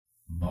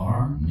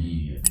Bar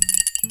Media.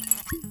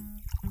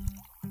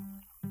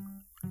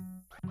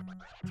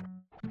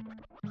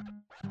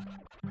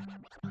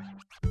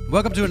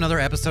 Welcome to another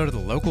episode of The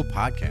Local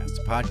Podcast,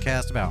 a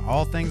podcast about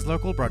all things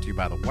local brought to you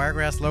by the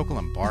Wiregrass Local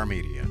and Bar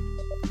Media.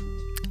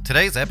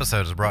 Today's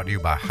episode is brought to you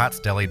by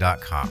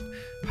HotsDeli.com.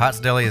 Hots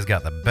Deli has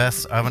got the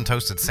best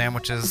oven-toasted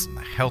sandwiches and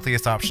the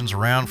healthiest options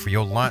around for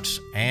your lunch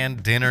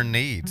and dinner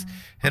needs.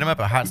 Hit them up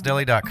at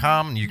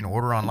HotsDeli.com and you can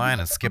order online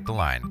and skip the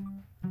line.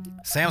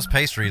 Sam's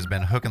Pastry has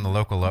been hooking the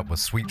local up with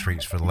sweet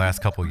treats for the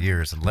last couple of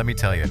years, and let me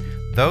tell you,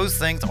 those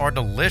things are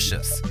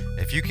delicious.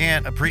 If you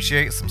can't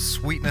appreciate some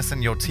sweetness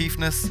in your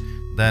teethness,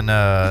 then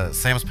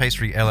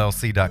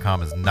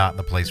samspastryllc.com is not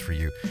the place for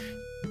you.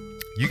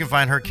 You can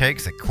find her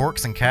cakes at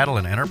Corks and Cattle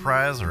in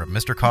Enterprise or at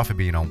Mr. Coffee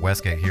Bean on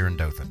Westgate here in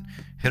Dothan.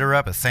 Hit her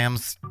up at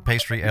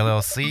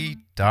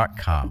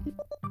samspastryllc.com.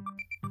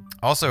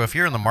 Also, if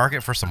you're in the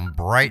market for some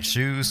bright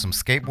shoes, some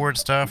skateboard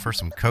stuff, or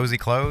some cozy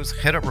clothes,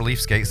 hit up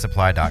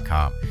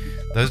reliefskatesupply.com.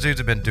 Those dudes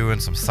have been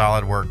doing some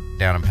solid work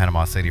down in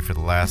Panama City for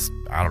the last,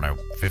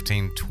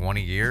 15,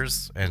 20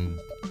 years. And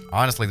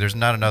honestly, there's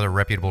not another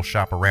reputable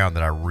shop around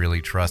that I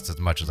really trust as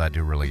much as I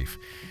do Relief.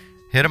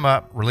 Hit them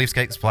up,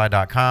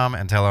 reliefskatesupply.com,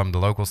 and tell them the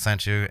local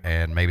sent you,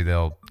 and maybe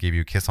they'll give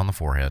you a kiss on the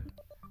forehead.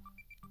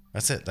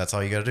 That's it. That's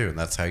all you got to do, and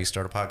that's how you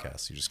start a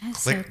podcast. You just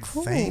click the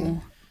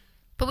thing.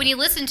 But when you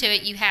listen to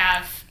it, you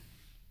have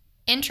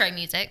intro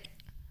music,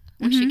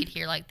 which you could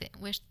hear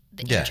wish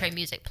the intro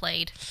music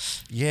played.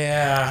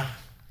 Yeah.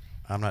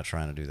 I'm not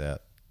trying to do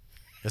that.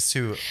 It's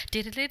too...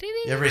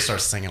 Everybody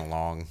starts singing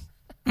along.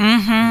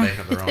 Mm-hmm. Making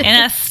up their own. And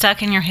that's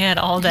stuck in your head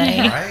all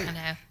day. Right?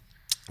 I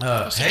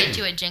know. You should Hayden, get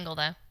you a jingle,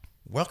 though.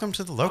 welcome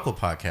to the local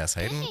podcast,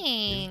 Hayden.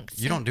 Thanks.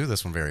 You don't do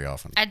this one very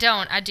often. I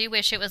don't. I do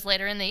wish it was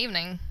later in the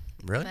evening.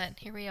 Really? But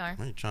here we are.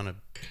 Are you trying to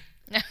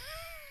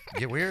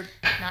get weird?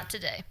 Not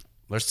today.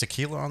 There's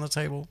tequila on the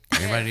table.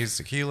 Anybody needs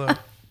tequila?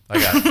 I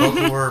got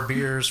folklore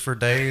beers for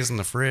days in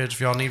the fridge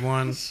if y'all need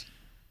one.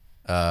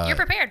 You're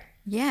prepared.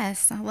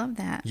 Yes, I love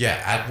that.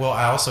 Yeah.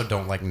 I also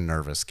don't like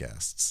nervous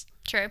guests.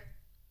 True.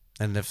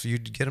 And if you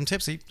get them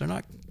tipsy, they're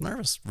not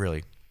nervous,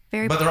 really.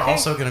 Very but they're prepared.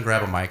 also going to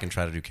grab a mic and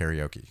try to do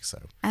karaoke.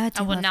 So I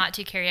will not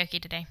do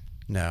karaoke today.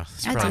 no,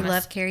 I do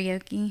love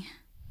karaoke.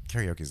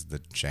 karaoke's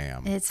the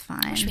jam. It's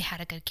fine. Wish we had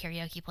a good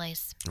karaoke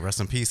place. Rest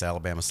in peace,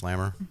 Alabama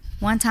Slammer.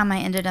 One time I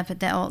ended up at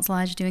the Elks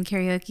Lodge doing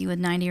karaoke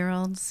with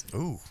 90-year-olds.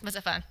 Ooh. Was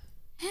it fun?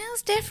 It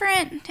was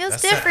different. It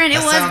was That different.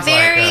 It was sounds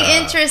very like,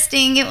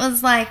 interesting. It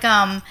was like,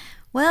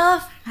 well,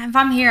 if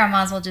I'm here, I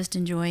might as well just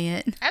enjoy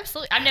it.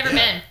 Absolutely. I've never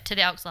been to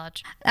the Elks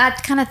Lodge. I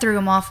kind of threw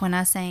them off when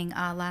I sang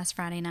Last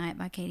Friday Night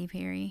by Katy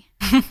Perry.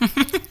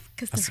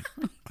 That's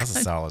a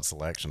solid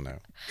selection, though.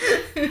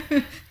 They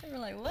were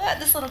like, what?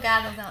 This little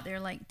guy was out there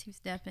like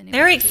two-stepping.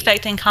 They were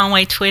expecting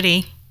Conway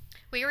Twitty.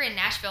 We were in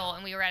Nashville,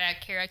 and we were at a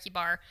karaoke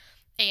bar,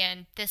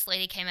 and this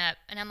lady came up,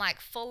 and I'm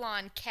like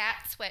full-on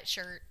cat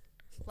sweatshirt,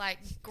 like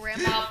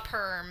grandma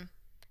perm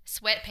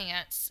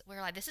sweatpants. We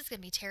were like, this is going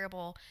to be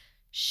terrible.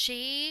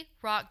 She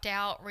rocked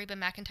out Reba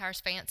McEntire's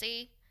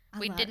Fancy.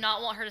 We did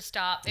not want her to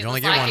stop. You only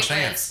get one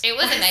chance. It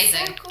was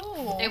amazing. So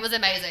cool. It was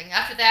amazing.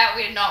 After that,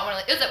 we did not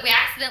want to. We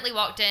accidentally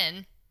walked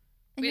in.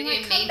 And We you're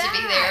didn't like, even mean "Come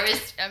to be there. back."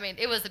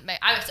 It was amazing.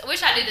 I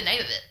wish I knew the name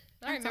of it.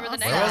 I don't remember the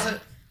name. Where of was it.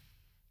 it?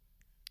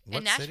 In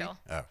What city? Nashville.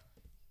 Oh.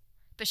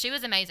 But she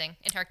was amazing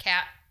in her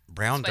cat.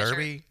 Brown sweatshirt.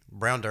 Derby.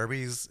 Brown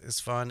Derby's is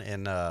fun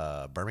in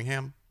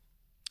Birmingham.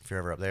 If you're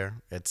ever up there,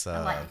 it's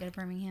I'd like to go to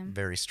Birmingham.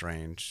 very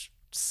strange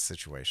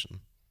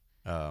situation.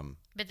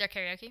 But their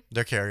karaoke.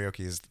 Their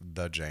karaoke is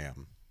the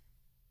jam.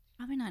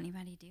 Probably not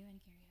anybody doing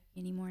karaoke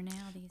anymore now.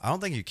 I don't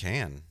think you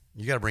can.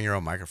 You got to bring your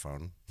own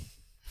microphone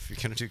if you're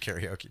gonna do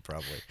karaoke.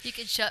 Probably. You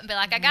could shut and be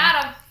like, I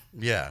got them.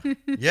 Yeah,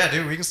 yeah,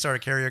 dude. We can start a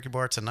karaoke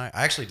bar tonight.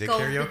 I actually did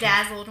Gold karaoke.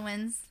 bedazzled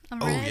ones. I'm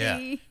ready.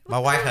 Yeah. My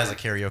wife has a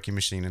karaoke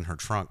machine in her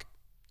trunk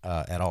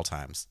at all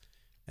times,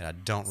 and I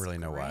don't really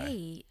know why.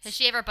 Great. Has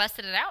she ever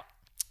busted it out?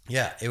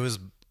 Yeah, it was.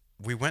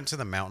 We went to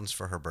the mountains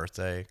for her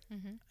birthday,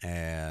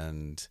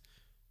 and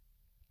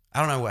I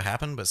don't know what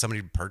happened, but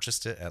somebody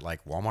purchased it at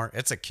like Walmart.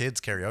 It's a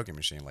kid's karaoke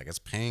machine. Like it's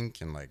pink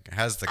and like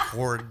has the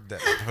cord that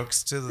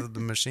hooks to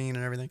the machine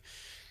and everything.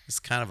 It's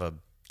kind of a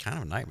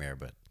nightmare,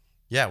 but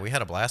yeah, we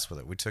had a blast with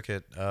it. We took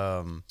it.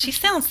 She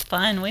sounds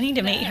fun. We need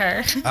to meet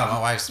her.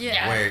 My wife's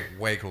Yeah.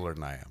 way cooler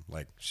than I am.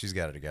 Like she's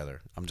got it together.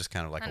 I'm just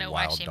kind of like I a know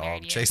why wild she dog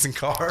married you. chasing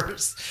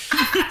cars.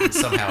 And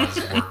somehow it's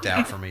worked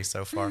out for me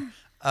so far.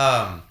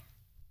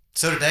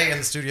 So today in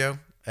the studio,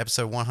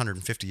 episode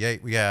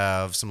 158, we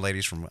have some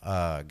ladies from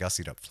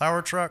Gussied Up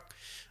Flower Truck.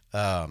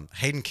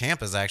 Hayden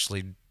Camp is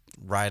actually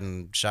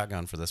riding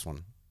shotgun for this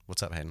one.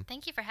 What's up, Hayden?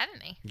 Thank you for having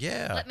me.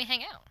 Yeah. Let me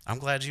hang out. I'm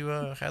glad you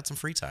had some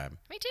free time.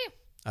 Me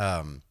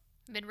too.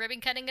 Been ribbon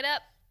cutting it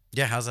up.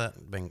 Yeah, how's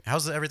that been?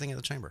 How's everything at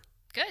the chamber?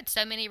 Good.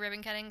 So many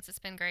ribbon cuttings. It's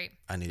been great.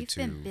 I need You've to.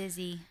 been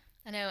busy.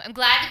 I know. I'm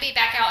glad to be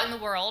back out in the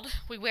world.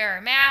 We wear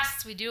our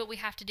masks. We do what we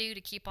have to do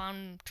to keep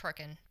on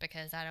trucking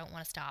because I don't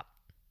want to stop.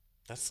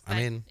 That's. But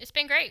I mean, it's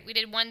been great. We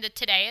did one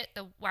today at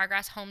the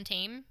Wiregrass home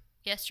team.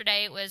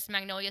 Yesterday it was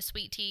Magnolia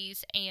Sweet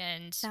Teas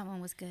and That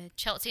one was good.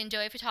 Chelsea and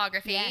Joey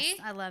Photography. Yes,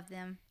 I love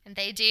them. And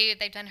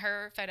they've done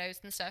her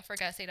photos and stuff for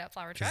Gussied Up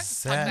Flower Truck.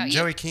 Is Talking that about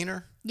Joey you.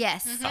 Keener?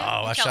 Yes. Oh,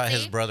 I shot his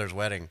Chelsea. brother's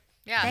wedding.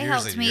 Yeah. They Years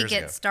helped and me years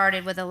get ago.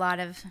 started with a lot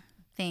of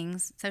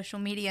things, social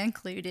media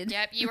included.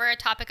 Yep. You were a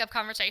topic of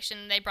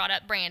conversation. They brought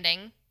up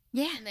branding.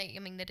 Yeah. And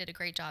they did a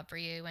great job for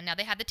you. And now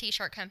they have the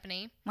t-shirt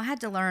company. Well, I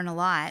had to learn a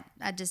lot.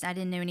 I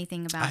didn't know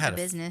anything I about had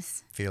the a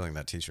business. Feeling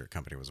that t-shirt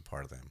company was a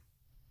part of them.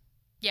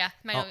 Yeah.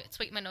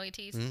 Sweet Magnolia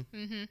Teas.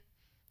 Mm-hmm.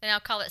 They now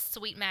call it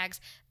Sweet Mags.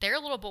 Their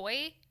little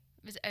boy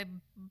was a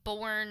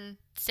born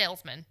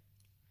salesman.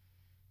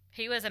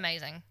 He was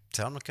amazing.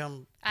 Tell them to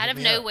come. Out hit of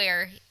me up.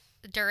 nowhere,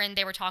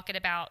 they were talking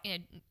about,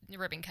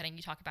 ribbon cutting.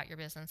 You talk about your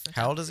business. And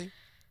How old is he?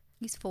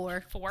 He's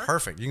 4. 4.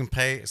 Perfect. You can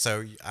pay.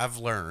 So I've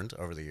learned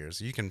over the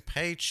years, you can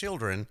pay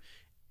children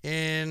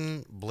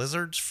in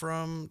blizzards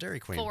from Dairy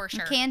Queen. For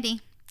sure.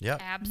 Candy.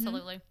 Yep.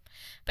 Absolutely.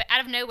 But out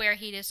of nowhere,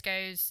 he just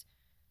goes,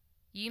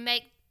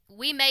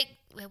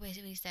 what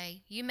did he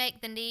say? You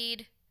make the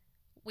need,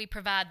 we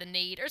provide the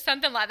need, or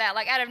something like that.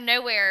 Like out of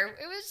nowhere.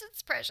 It was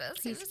just precious.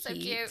 It He's was so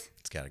cute. cute.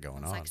 It's got it going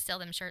It's on. like, sell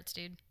them shirts,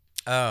 dude.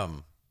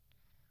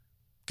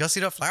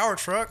 Gussied Up Flower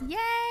Truck.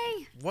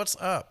 Yay! What's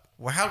up?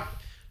 Well,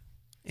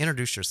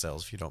 introduce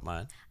yourselves if you don't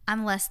mind.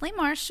 I'm Leslie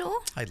Marshall.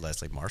 Hi,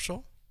 Leslie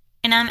Marshall.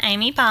 And I'm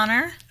Amy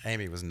Bonner.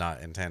 Amy was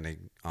not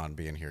intending on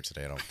being here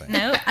today, I don't think.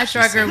 Nope. I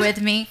drug her with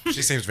me.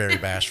 She seems very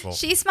bashful.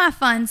 She's my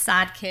fun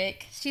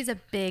sidekick. She's a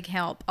big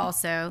help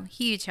also.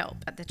 Huge help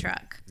at the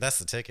truck. That's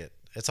the ticket.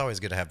 It's always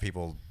good to have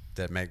people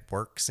that make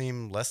work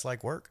seem less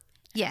like work.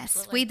 Yes,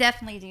 Absolutely. we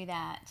definitely do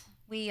that.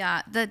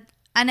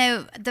 I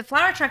know the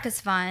flower truck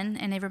is fun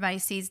and everybody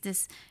sees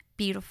this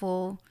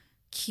beautiful,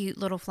 cute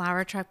little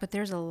flower truck, but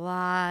there's a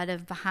lot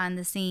of behind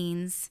the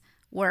scenes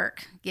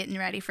work getting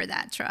ready for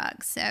that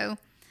truck. So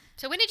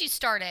when did you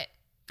start it?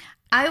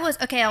 I was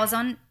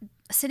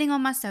sitting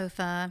on my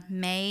sofa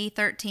May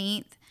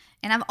 13th,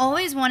 and I've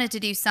always wanted to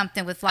do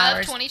something with Of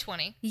flowers.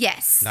 2020.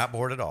 Yes. Not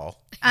bored at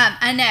all.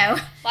 I know.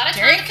 A lot of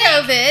During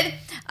time to think.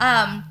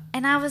 COVID.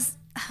 And I was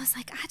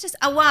like,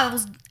 I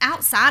was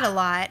outside a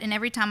lot, and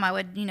every time I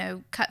would,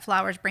 cut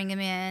flowers, bring them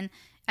in,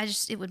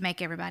 it would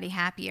make everybody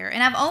happier.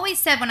 And I've always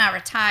said when I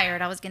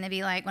retired, I was going to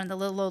be like one of the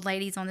little old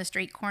ladies on the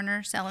street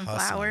corner selling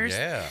Hustling, flowers.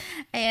 Yeah.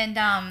 And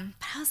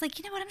but I was like,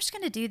 you know what? I'm just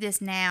going to do this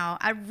now.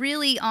 I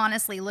really,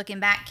 honestly, looking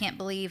back, can't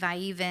believe I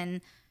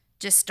even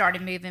just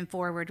started moving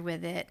forward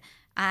with it.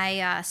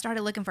 I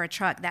started looking for a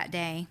truck that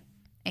day,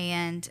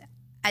 and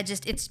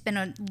it's been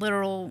a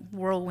literal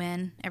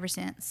whirlwind ever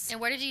since.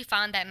 And where did you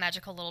find that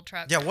magical little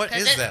truck? Yeah, what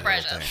 'Cause is it's that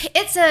little precious. thing?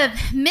 It's a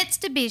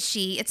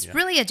Mitsubishi. It's Yeah.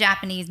 really a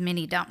Japanese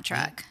mini dump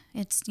truck.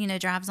 It's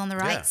drives on the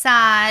right Yeah.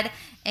 side,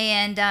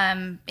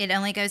 and it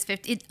only goes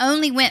 50. It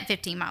only went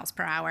 15 miles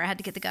per hour. I had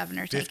to get the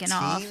governor taken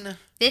off.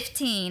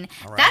 15.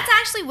 All right. That's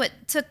actually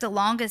what took the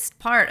longest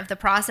part of the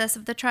process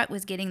of the truck,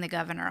 was getting the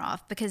governor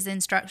off, because the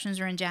instructions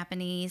are in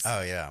Japanese.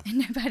 Oh, yeah. And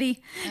nobody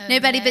no.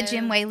 but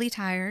Jim Whaley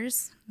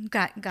Tires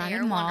got They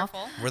are him off.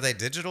 wonderful. Were they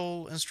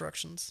digital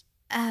instructions?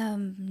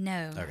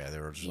 No. Okay, they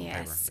were just on paper. Yes.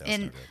 Yeah, that's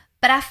And no good.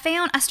 but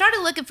I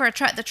started looking for a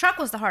truck. The truck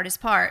was the hardest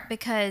part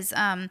because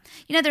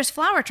there's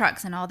flower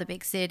trucks in all the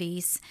big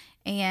cities,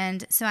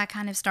 and so I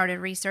kind of started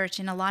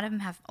researching. A lot of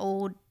them have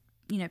old,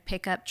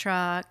 pickup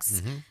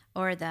trucks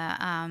or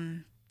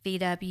the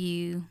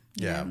VW,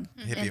 Yeah, know,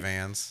 hippie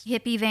vans.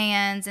 hippie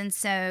vans, and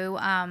so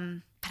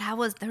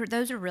but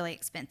those are really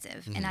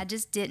expensive, and I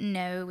just didn't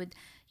know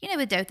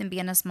with Dothan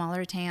being a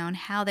smaller town,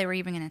 how they were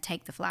even going to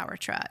take the flower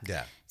truck.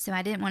 Yeah. So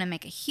I didn't want to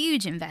make a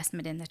huge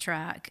investment in the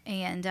truck.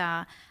 And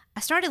I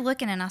started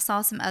looking, and I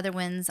saw some other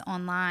ones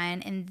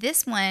online. And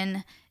this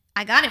one,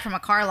 I got it from a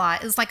car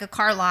lot. It was like a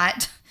car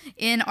lot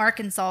in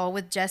Arkansas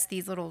with just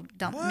these little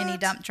mini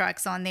What? dump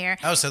trucks on there.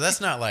 Oh, so that's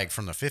not like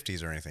from the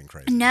 50s or anything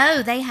crazy.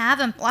 No, they have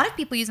them. A lot of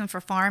people use them for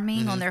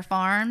farming on their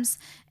farms.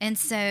 And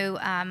so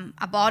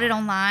I bought it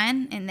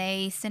online, and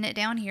they sent it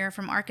down here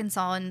from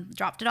Arkansas and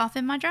dropped it off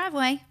in my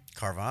driveway.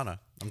 Carvana.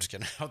 I'm just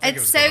kidding. I don't think it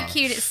It's was so Carvana.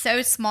 cute. It's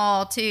so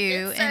small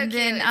too. It's so and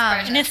cute. then It's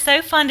precious. And it's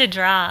so fun to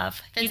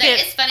drive. You get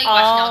It's funny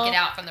watching y'all get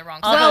out from the wrong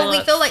all side. the well, we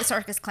looks. feel like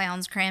circus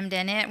clowns crammed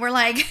in it. We're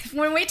like,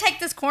 when we take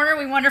this corner,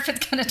 we wonder if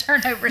it's going to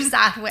turn over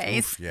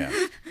sideways. Oof, yeah.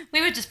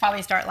 We would just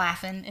probably start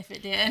laughing if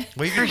it did.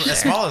 Well, you can, as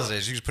small as it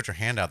is, you just put your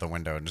hand out the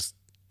window and just.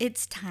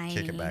 It's tiny.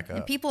 Kick it back And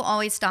up. people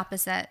always stop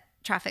us at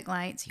traffic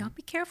lights. Y'all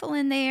be careful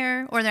in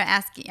there. Or they're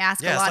ask Yeah, a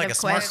it's lot like of a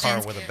smart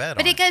questions. car with a bed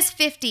But on it goes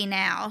 50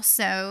 now,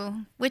 so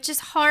which is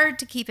hard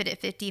to keep it at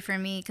 50 for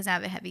me because I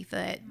have a heavy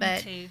foot.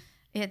 But too.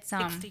 it's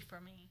 60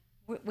 for me.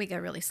 we go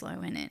really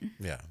slow in it.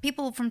 Yeah.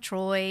 People from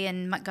Troy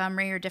and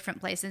Montgomery or different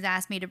places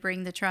ask me to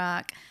bring the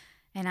truck,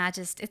 and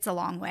it's a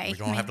long way. We're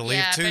going to have to leave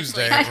Yeah,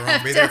 Tuesday eventually. if we're going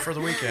to be there for the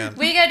weekend.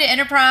 We go to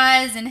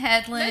Enterprise and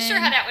Headland. I'm not sure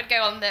how that would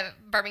go on the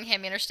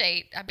Birmingham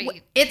Interstate. I'd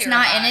be It's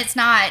not, and terrified. it's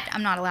not.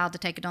 I'm not allowed to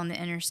take it on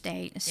the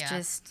interstate. It's Yeah.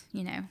 just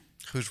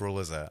Whose rule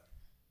is that?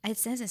 It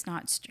says it's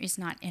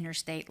not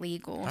interstate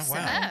legal. Oh, so,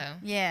 wow. Oh. I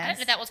yes, didn't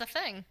know that was a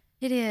thing.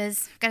 it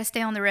is. Got to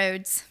stay on the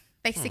roads,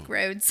 basic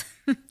roads.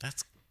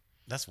 That's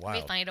That's It'd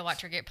wild. be funny to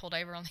watch her get pulled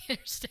over on the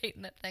interstate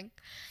in that thing.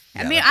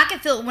 I mean, I can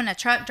feel it when a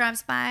truck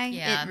drives by.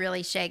 Yeah. It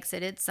really shakes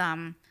it. It's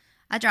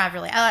I drive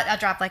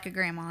like a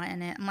grandma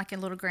in it. I'm like a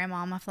little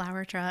grandma in my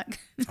flower truck.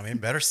 I mean,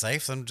 better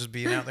safe than just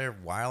being out there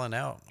wilding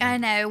out. I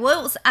know.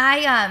 Well,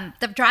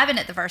 the driving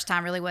it the first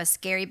time really was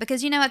scary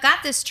because I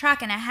got this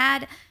truck and I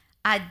had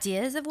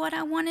ideas of what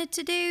I wanted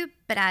to do,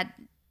 but I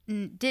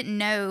didn't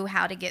know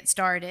how to get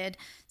started.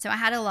 So I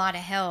had a lot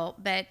of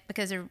help, but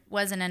because there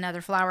wasn't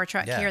another flower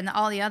truck here and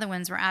all the other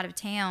ones were out of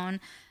town.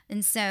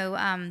 And so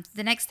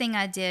the next thing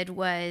I did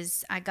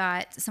was I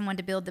got someone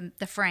to build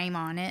the frame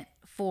on it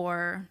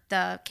for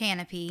the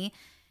canopy,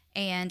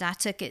 and I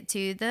took it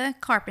to the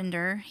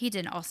carpenter. He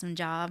did an awesome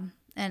job,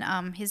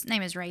 and his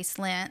name is Ray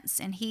Slintz,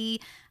 and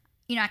he,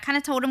 I kind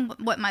of told him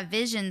what my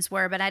visions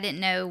were, but I didn't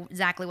know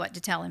exactly what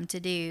to tell him to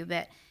do.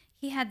 But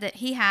he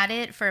had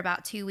it for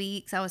about 2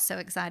 weeks. I was so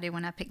excited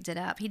when I picked it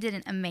up. He did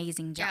an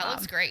amazing job. Yeah, it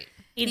looks great.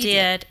 He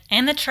did.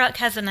 And the truck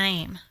has a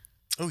name.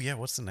 Oh, yeah.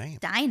 What's the name?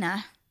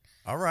 Dinah.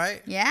 All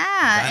right.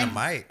 Yeah.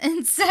 Dynamite.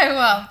 And so,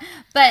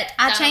 but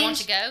I Dinah, changed. Want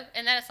to go?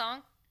 Isn't that a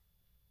song?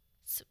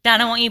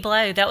 Dinah, won't you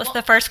blow? That was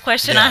the first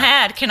question I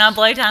had. Can I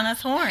blow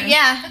Dinah's horn?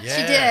 Yeah,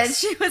 Yes.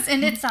 she did. She was,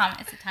 and it's a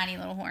tiny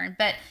little horn.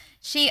 But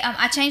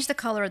I changed the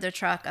color of the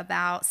truck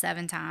about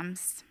 7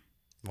 times.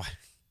 What?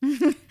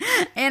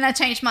 And I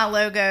changed my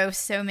logo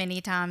so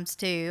many times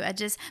too.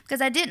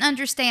 Because I didn't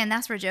understand.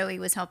 That's where Joey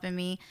was helping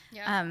me.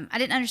 Yeah. I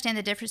didn't understand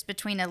the difference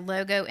between a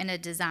logo and a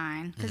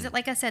design. Because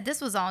like I said,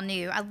 this was all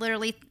new. I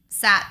literally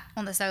sat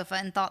on the sofa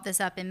and thought this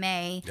up in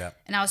May. Yep.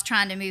 And I was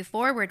trying to move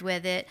forward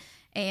with it.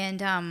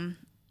 And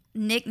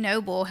Nick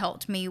Noble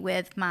helped me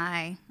with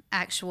my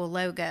actual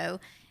logo.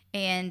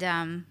 And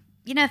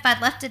if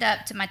I'd left it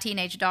up to my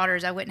teenage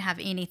daughters, I wouldn't have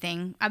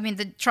anything. I mean,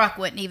 the truck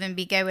wouldn't even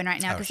be going right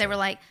now because they were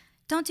like,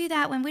 don't do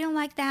that one. We don't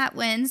like that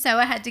one. So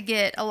I had to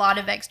get a lot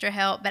of extra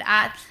help. But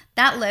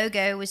that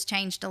logo was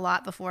changed a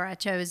lot before I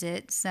chose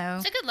it. So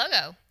It's a good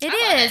logo. it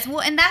is. Well,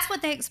 and that's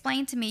what they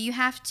explained to me. You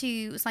have to,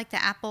 it's like the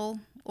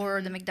Apple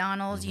or the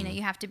McDonald's,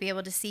 you have to be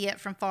able to see it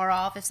from far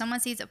off. If someone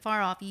sees it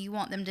far off, you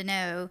want them to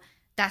know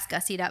that's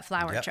Gussied Up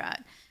Flower Truck.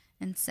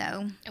 And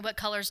so. And what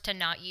colors to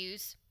not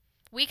use.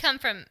 Me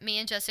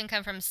and Justin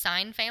come from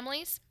sign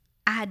families.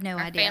 I had no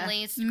Our idea.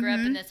 families grew up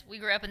in this. We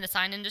grew up in the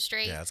sign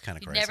industry. Yeah, it's kind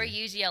of You crazy. never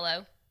use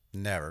yellow.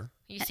 Never.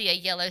 You see a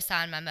yellow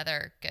sign, my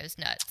mother goes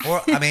nuts.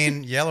 Or, I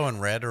mean, yellow and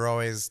red are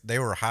always, they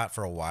were hot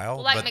for a while.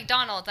 Well, like but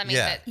McDonald's, I mean,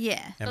 yeah. but,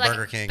 Yeah. And but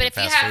Burger King But and if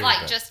you fast have food, like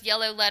but just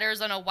yellow letters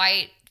on a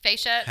white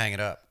fascia, hang it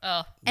up.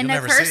 oh, And You'll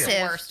no never see it.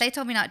 cursive. Worst. They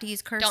told me not to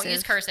use cursive. don't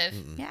use cursive.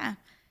 Yeah.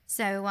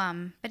 So,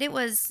 but it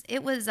was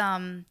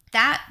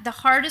that the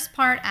hardest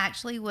part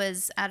actually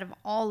was out of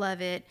all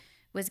of it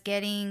was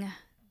getting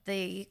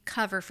the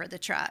cover for the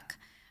truck.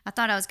 I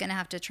thought I was going to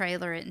have to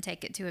trailer it and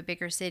take it to a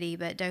bigger city,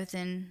 but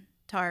Dothan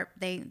Tarp,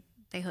 they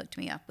hooked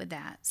me up with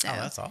that. So Oh,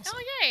 that's awesome.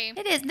 Oh, yay.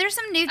 it is. There's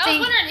some new I was things.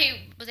 wondering who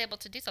was able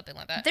to do something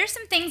like that. There's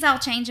some things I'll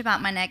change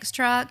about my next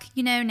truck.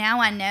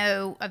 Now I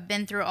know I've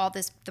been through all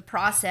the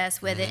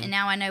process with it, and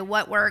now I know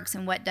what works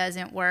and what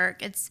doesn't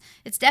work. It's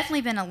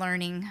definitely been a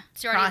learning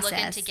So you're already process.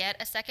 looking to get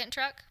a second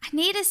truck? I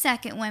need a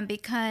second one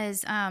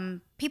because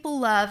people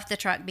love the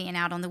truck being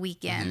out on the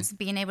weekends,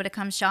 being able to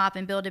come shop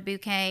and build a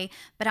bouquet.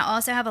 But I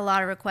also have a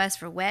lot of requests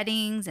for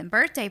weddings and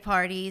birthday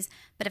parties.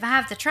 But if I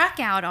have the truck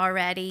out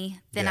already,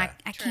 then Yeah.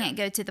 I can't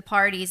go to the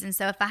parties. And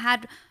so if I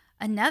had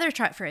another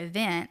truck for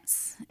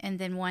events and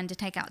then one to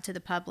take out to the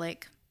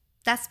public,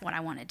 that's what I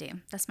want to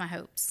do. That's my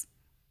hopes.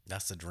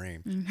 That's the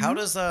dream. Mm-hmm. How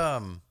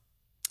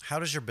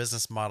does your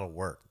business model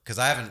work? Because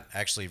I haven't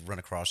actually run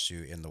across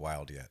you in the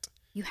wild yet.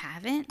 You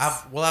haven't?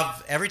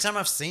 Every time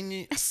I've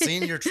seen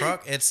your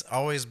truck, it's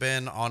always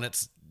been on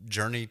its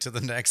journey to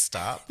the next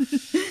stop.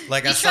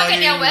 Like I saw trucking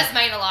you down West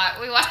Main a lot.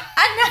 We watch.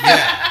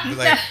 I know. Yeah,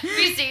 like,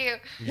 We see you.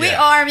 We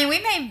yeah. are. I mean, we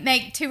may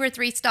make 2 or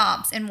 3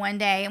 stops in one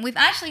day, and we've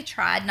actually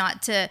tried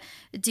not to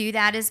do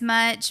that as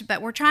much,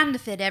 but we're trying to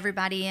fit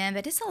everybody in.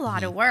 But it's a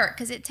lot of work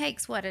because it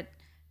takes, a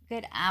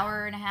good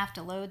hour and a half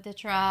to load the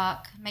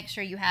truck, make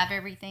sure you have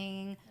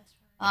everything.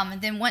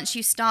 And then once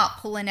you stop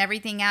pulling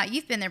everything out,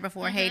 you've been there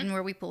before, Hayden,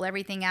 where we pull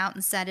everything out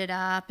and set it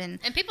up. And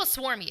And people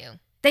swarm you.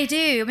 they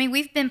do. I mean,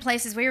 we've been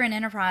places. We were in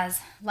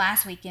Enterprise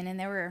last weekend, and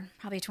there were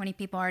probably 20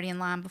 people already in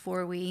line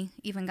before we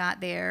even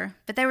got there.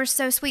 But they were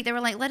so sweet. They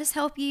were like, "Let us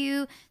help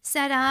you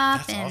set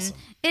up." That's and awesome.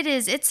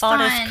 it's Bought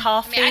fun. us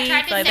coffee. I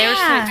tried to Like, say, they were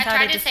so Yeah. I excited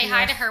tried to say see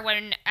hi us. to her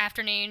one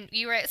afternoon.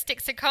 You were at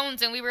Sticks and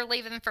Cones, and we were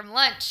leaving from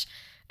lunch.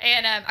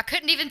 And I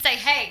couldn't even say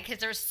hey because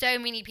there were so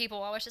many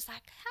people. I was just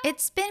like, "How?"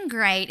 It's been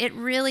great.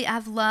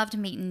 I've loved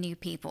meeting new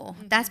people.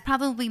 That's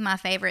probably my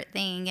favorite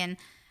thing. And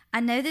I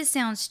know this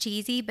sounds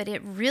cheesy, but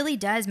it really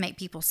does make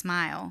people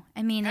smile.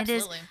 I mean,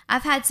 Absolutely. it is.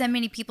 I've had so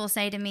many people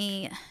say to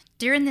me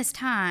during this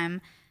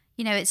time,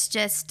 it's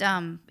just,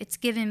 it's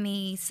given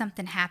me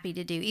something happy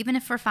to do, even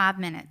if for 5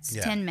 minutes,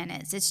 Yeah. 10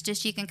 minutes. It's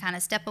just, you can kind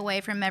of step away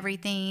from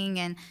everything.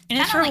 And And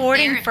it's kinda like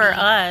rewarding for therapy.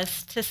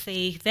 us to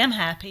see them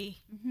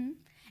happy.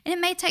 And it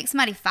may take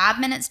somebody 5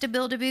 minutes to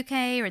build a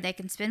bouquet, or they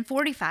can spend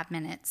 45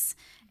 minutes.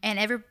 And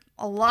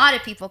a lot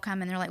of people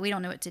come and they're like, we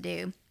don't know what to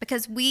do,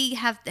 because we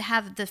have to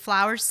have the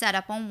flowers set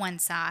up on one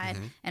side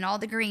and all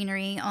the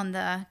greenery on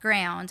the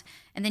ground,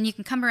 and then you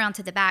can come around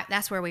to the back.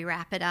 That's where we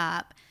wrap it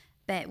up.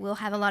 But we'll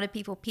have a lot of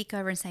people peek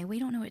over and say, we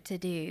don't know what to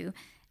do,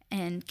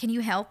 and can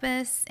you help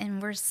us?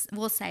 And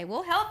we'll say,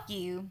 we'll help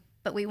you,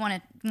 but we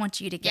want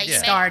you to get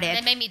started.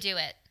 They made me do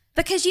it.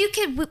 Because we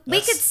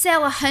could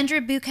sell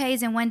 100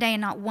 bouquets in one day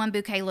and not one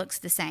bouquet looks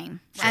the same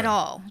at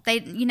all.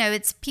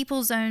 It's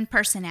people's own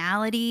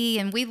personality,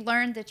 and we've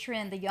learned the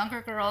trend. The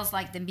younger girls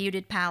like the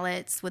muted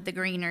palettes with the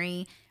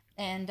greenery,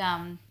 and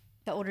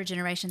the older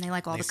generation, they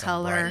like all the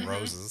color. Bright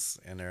roses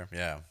in there,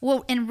 yeah.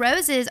 Well, and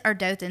roses are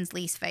Dothan's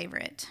least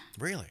favorite.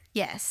 Really?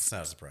 Yes. It's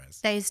not a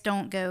surprise. They just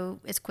don't go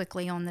as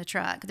quickly on the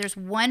truck. There's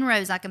one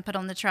rose I can put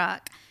on the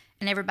truck,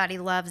 and everybody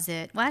loves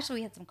it. Well,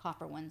 actually, we had some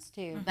copper ones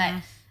too,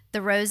 but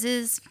the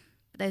roses,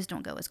 those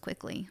don't go as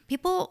quickly.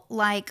 People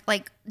like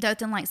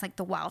Dothan likes like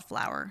the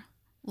wildflower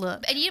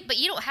look. But you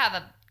don't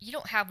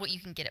have what you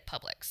can get at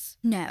Publix.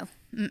 No,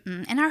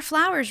 and our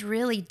flowers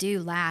really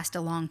do last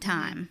a long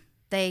time.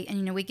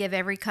 We give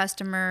every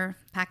customer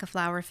a pack of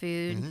flower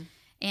food,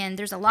 and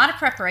there's a lot of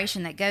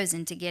preparation that goes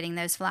into getting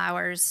those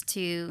flowers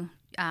to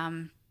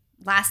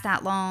last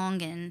that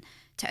long and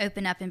to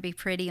open up and be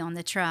pretty on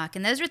the truck.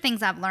 And those are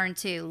things I've learned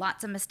too.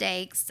 Lots of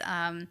mistakes,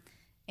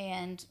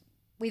 and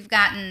we've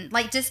gotten,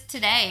 like just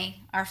today,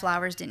 our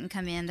flowers didn't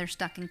come in. They're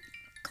stuck in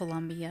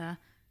Columbia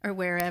or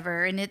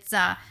wherever. And it's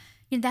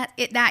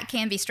that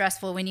can be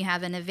stressful when you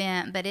have an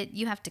event, but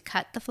you have to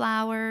cut the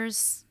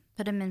flowers,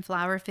 put them in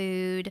flower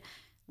food,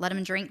 let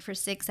them drink for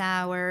 6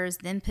 hours,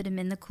 then put them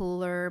in the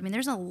cooler. I mean,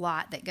 there's a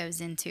lot that goes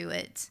into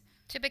it.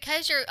 So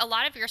because a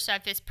lot of your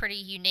stuff is pretty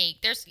unique,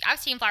 I've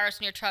seen flowers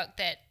in your truck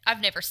that I've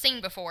never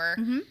seen before.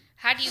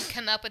 How do you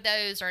come up with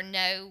those or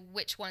know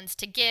which ones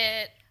to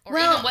get? Or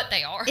even what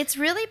they are. It's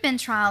really been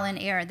trial and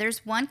error.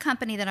 There's one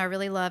company that I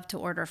really love to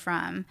order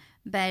from,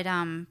 but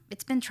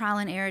it's been trial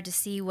and error to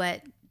see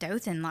what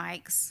Dothan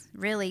likes.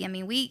 Really, I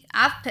mean,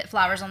 I've put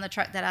flowers on the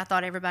truck that I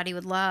thought everybody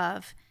would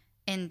love,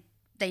 and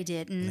they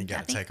didn't. And you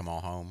got to take them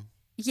all home.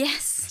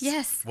 Yes.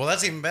 Well,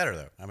 that's even better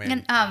though. I mean,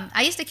 and,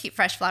 I used to keep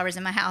fresh flowers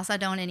in my house. I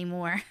don't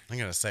anymore. I'm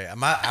gonna say I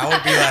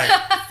would be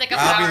like,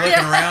 I'll be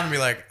looking around and be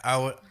like,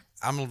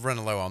 I'm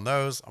running low on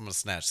those. I'm going to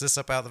snatch this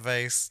up out of the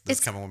vase. This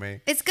coming with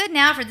me. It's good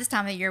now for this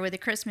time of year with the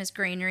Christmas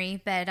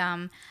greenery, but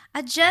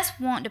I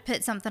just want to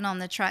put something on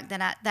the truck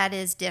that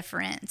is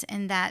different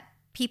and that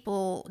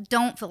people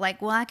don't feel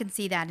like, well, I can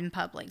see that in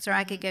Publix, or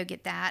I could go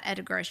get that at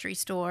a grocery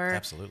store.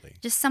 Absolutely.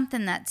 Just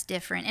something that's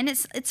different. And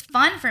it's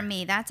fun for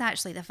me. That's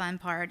actually the fun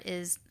part,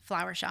 is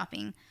flower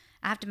shopping.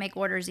 I have to make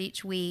orders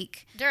each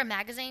week. Is there a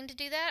magazine to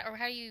do that, or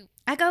how do you?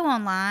 I go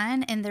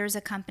online, and there's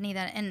a company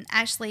and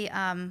actually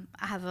I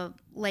have a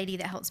lady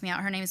that helps me out.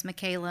 Her name is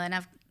Michaela, and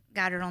I've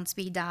got her on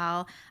speed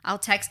dial. I'll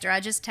text her. I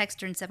just text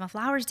her and said my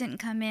flowers didn't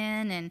come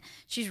in, and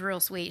she's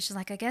real sweet. She's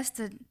like, I guess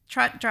the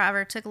truck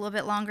driver took a little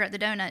bit longer at the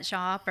donut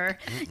shop, or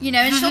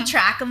and she'll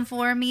track them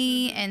for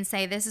me and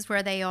say this is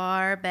where they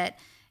are. But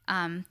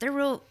they're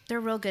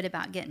real good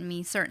about getting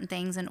me certain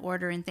things and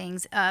ordering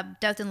things.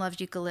 Dothan loves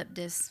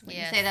eucalyptus. Would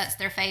you say that's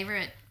their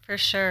favorite? For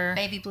sure.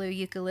 Baby blue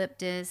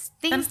eucalyptus.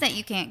 Things that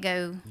you can't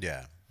go.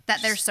 Yeah.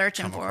 That they're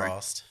searching for.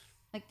 Across.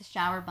 Like the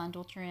shower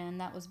bundle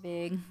trend. That was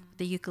big.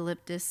 The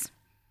eucalyptus.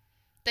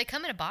 They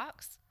come in a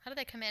box? How do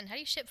they come in? How do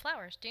you ship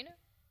flowers? Do you know?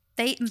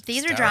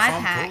 These are dry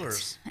packed,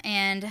 coolers.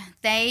 and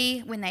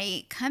when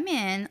they come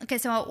in, okay,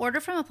 so I'll order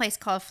from a place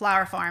called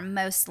Flower Farm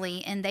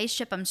mostly, and they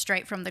ship them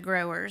straight from the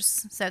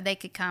growers. So they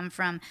could come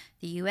from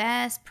the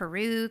U.S.,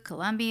 Peru,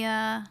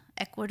 Colombia,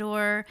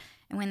 Ecuador,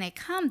 and when they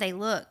come, they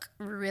look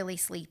really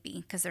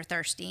sleepy because they're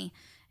thirsty.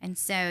 And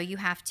so you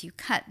have to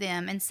cut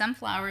them, and some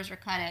flowers are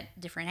cut at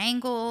different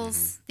angles.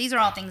 Mm-hmm. These are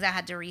all things I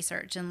had to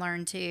research and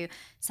learn too.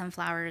 Some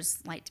flowers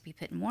like to be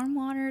put in warm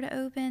water to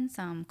open,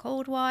 some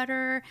cold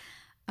water.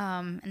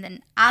 And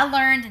then I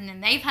learned, and then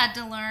they've had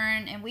to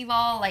learn, and we've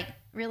all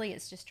really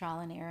it's just trial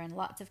and error and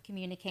lots of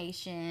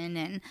communication.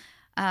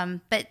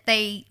 And but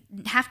they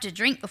have to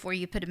drink before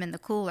you put them in the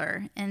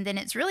cooler. And then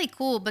it's really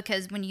cool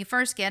because when you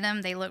first get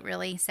them, they look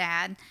really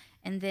sad.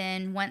 And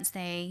then once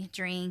they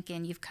drink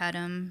and you've cut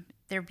them,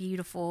 they're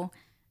beautiful,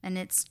 and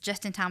it's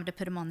just in time to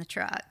put them on the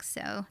truck.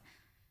 So,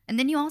 and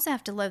then you also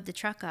have to load the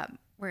truck up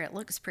where it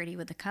looks pretty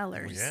with the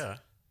colors. Yeah.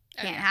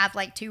 Can't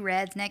have two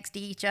reds next to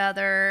each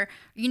other.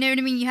 You know what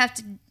I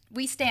mean?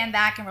 We stand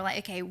back and we're like,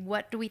 okay,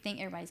 what do we think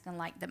everybody's going to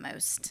like the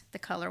most, the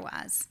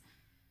color-wise?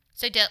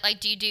 So, do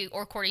you do,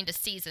 or according to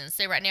seasons?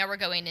 So, right now we're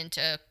going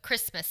into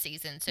Christmas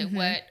season. So,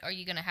 what are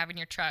you going to have in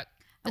your truck?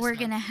 We're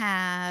going to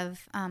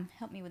have,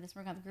 help me with this,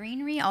 we're going to have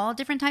greenery, all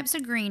different types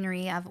of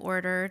greenery I've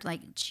ordered,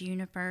 like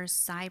juniper,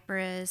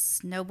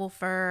 cypress, noble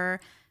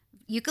fir,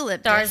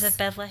 eucalyptus. Stars of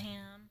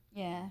Bethlehem.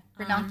 Yeah,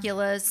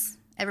 ranunculus.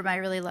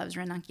 Everybody really loves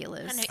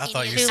ranunculus. I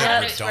thought you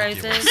said roses. I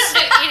don't know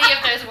any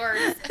of those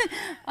words.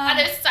 I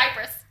know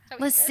cypress.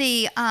 Let's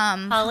see.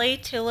 Holly,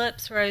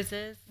 tulips,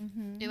 roses.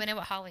 Mm-hmm. Do I know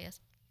what holly is?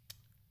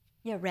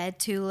 Yeah, red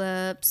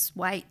tulips,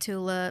 white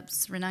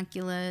tulips,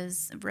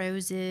 ranunculus,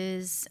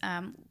 roses,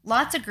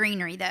 lots of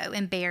greenery though,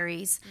 and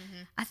berries.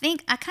 I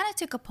think I kind of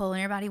took a poll,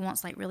 and everybody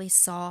wants like really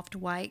soft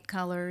white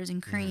colors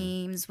and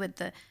creams with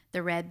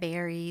the red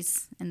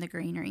berries and the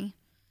greenery.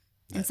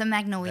 And some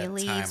magnolia that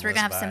leaves. We're going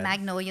to have timeless some vibe.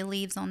 magnolia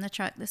leaves on the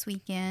truck this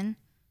weekend.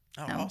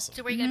 Oh, So- awesome.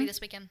 So where are you going to be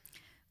this weekend?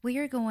 We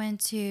are going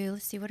to,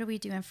 let's see, what are we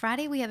doing?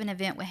 Friday, we have an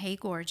event with Hey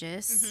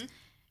Gorgeous,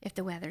 if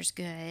the weather's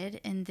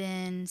good. And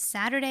then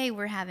Saturday,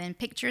 we're having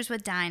Pictures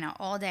with Dinah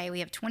all day. We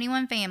have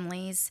 21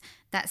 families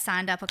that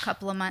signed up a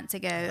couple of months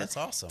ago That's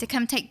awesome. to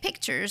come take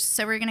pictures.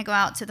 So we're going to go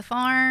out to the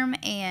farm,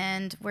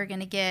 and we're going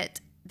to get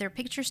their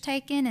pictures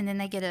taken, and then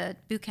they get a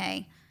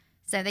bouquet.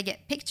 So they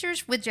get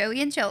pictures with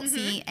Joey and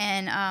Chelsea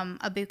and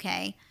a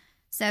bouquet.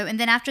 So, and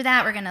then after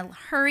that, we're going to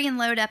hurry and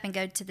load up and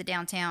go to the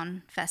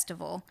downtown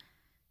festival.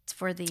 It's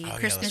for the yeah,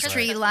 Christmas that's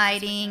tree right.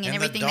 lighting and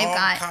everything the they've dog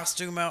got.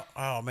 costume out.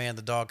 Oh man,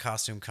 the dog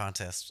costume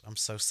contest. I'm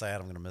so sad.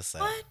 I'm gonna miss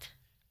that. What?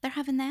 They're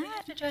having We that?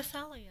 have to dress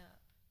Sally up.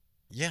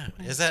 Yeah,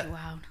 is That's that? too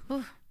wild.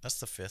 Ooh. That's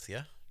the 5th.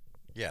 Yeah.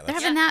 Yeah. They're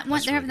That's, having that one.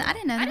 that's They're really having that. I cool.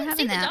 didn't know I they were didn't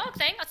see having the that. dog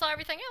thing. I saw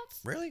everything else.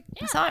 Really?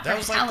 I saw it That for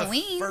was like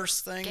Halloween. the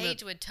first thing Gage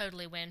that would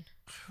totally win.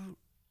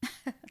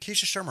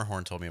 Keisha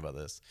Schermerhorn told me about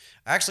this.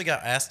 I actually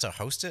got asked to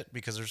host it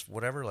because there's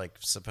whatever like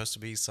supposed to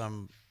be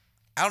some.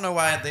 I don't know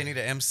why they need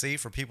an MC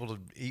for people to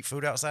eat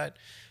food outside.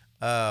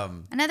 I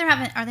know they're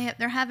having.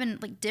 They're having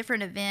like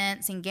different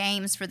events and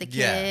games for the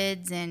Yeah.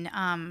 kids and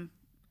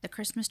the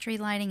Christmas tree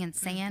lighting and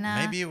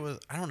Santa. Maybe it was.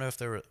 I don't know if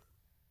there were.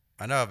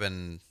 I know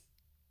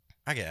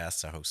I get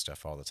asked to host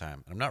stuff all the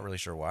time. I'm not really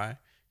sure why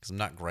because I'm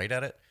not great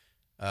at it.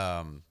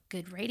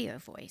 Good radio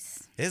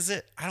voice. Is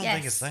it? I don't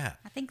think it's that.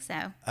 I think so.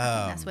 I think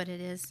that's what it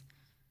is.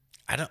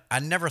 I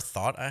never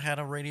thought I had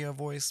a radio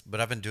voice,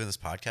 but I've been doing this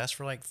podcast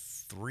for like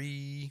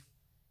 3-ish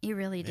You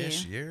really do.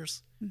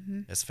 years.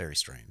 Mm-hmm. It's very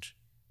strange.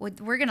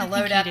 We're gonna think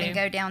load you up do. and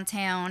go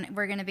downtown.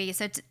 We're gonna be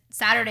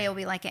Saturday will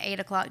be like an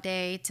 8:00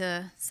 day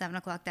to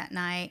 7:00 that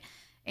night,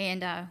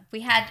 and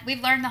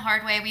we've learned the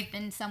hard way. We've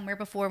been somewhere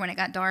before when it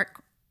got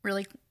dark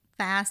really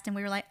fast, and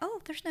we were like,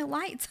 oh, there's no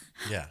lights.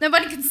 Yeah.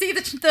 Nobody can see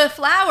the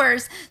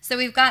flowers. So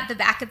we've got the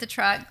back of the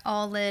truck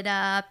all lit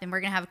up, and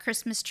we're gonna have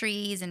Christmas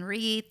trees and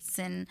wreaths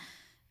and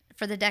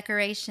for the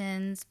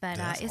decorations. But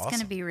That's it's awesome.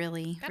 gonna be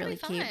really That'll really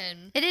be cute.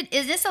 fun. It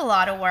is just a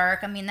lot of work.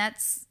 I mean,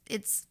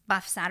 it's by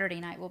Saturday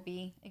night we'll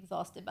be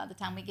exhausted by the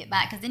time we get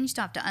back because then you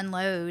still have to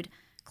unload,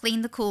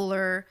 clean the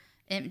cooler,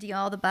 empty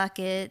all the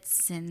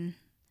buckets, and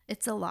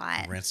it's a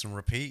lot. Rinse and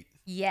repeat.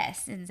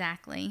 Yes,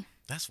 exactly.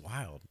 That's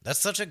wild. That's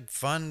such a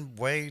fun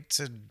way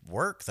to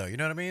work, though. You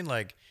know what I mean?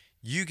 Like,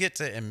 you get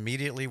to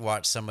immediately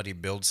watch somebody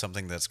build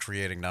something that's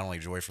creating not only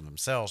joy for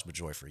themselves, but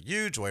joy for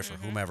you, joy for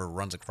whomever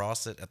runs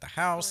across it at the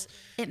house.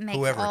 It makes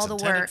Whoever all it's the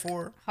intended work,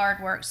 for.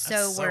 hard work, so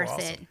That's so worth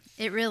awesome. it.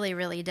 It really,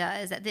 really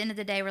does. At the end of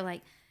the day, we're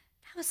like,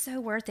 that was so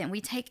worth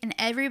it. And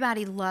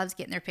everybody loves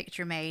getting their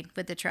picture made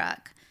with the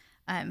truck.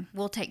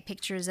 We'll take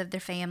pictures of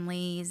their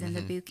families and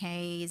the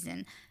bouquets,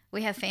 and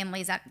we have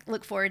families that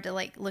look forward to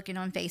like looking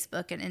on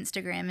Facebook and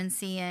Instagram and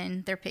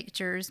seeing their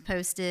pictures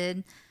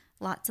posted.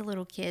 Lots of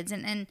little kids,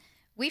 and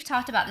we've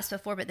talked about this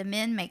before, but the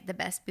men make the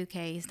best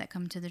bouquets that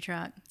come to the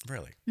truck.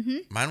 Really? Mm-hmm.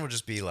 Mine would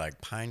just be like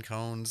pine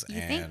cones You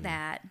and. think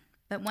that,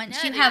 but once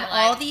No, you they have were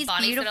all like, these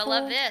Bonnie's beautiful,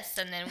 gonna love this,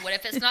 and then what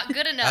if it's not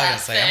good enough? I was gonna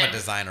say I'm a And-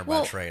 designer by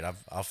Well, trade.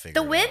 I'll figure.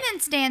 the it out. women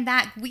stand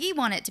back. We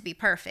want it to be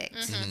perfect,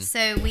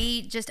 so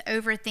we just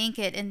overthink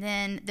it, and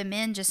then the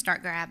men just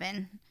start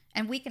grabbing.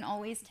 And we can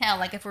always tell,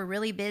 like if we're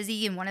really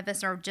busy and one of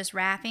us are just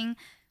wrapping,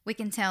 we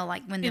can tell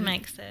like when Who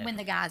makes it? when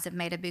the guys have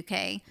made a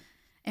bouquet.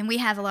 And we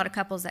have a lot of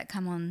couples that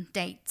come on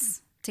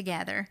dates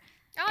together.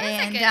 Oh, that's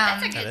And, a good,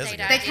 that's a um, good That is a date good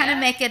They idea. kind of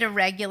make it a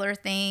regular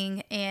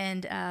thing,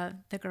 and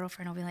the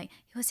girlfriend will be like,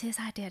 "It was his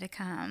idea to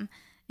come,"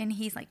 and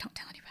he's like, "Don't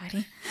tell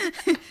anybody,"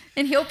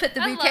 and he'll put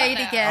the I love bouquet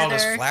that. Oh, together.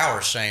 this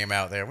flower shame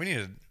out there. We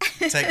need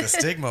to take the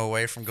stigma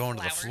away from going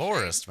to the Flower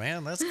florist,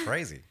 man. That's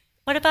crazy.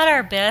 What about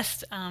our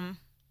best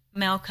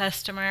male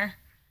customer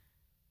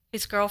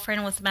whose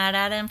girlfriend was mad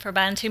at him for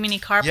buying too many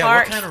car Yeah,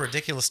 parts? what kind of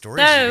ridiculous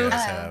stories do you So,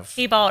 guys have?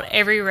 he bought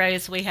every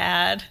rose we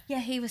had, Yeah,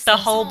 he was the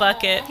so whole sweet.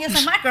 bucket. He was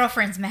like, my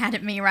girlfriend's mad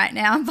at me right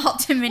now. I bought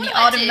too many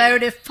What do I do?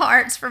 automotive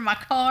parts for my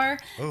car.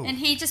 Ooh. And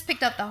he just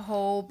picked up the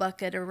whole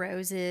bucket of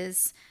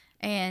roses.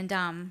 And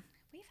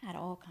we've had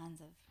all kinds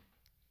of,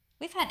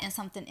 we've had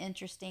something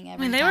interesting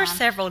every I mean, time. there were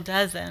several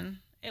dozen.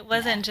 It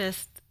wasn't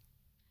just.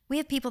 We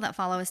have people that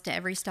follow us to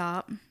every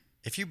stop.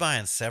 If you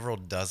buying several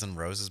dozen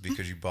roses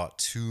because you bought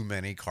too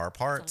many car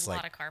parts, It's a lot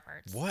like of car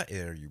parts. what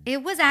are you?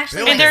 It was actually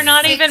And like they're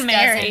not 6 even dozen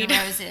married.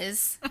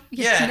 roses.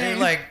 Yeah, dude,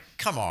 like,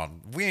 come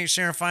on. We ain't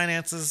sharing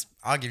finances.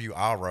 I'll give you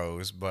our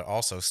rose, but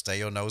also stay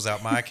your nose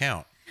out my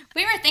account.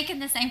 We were thinking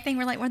the same thing.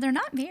 We're like, well, they're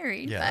not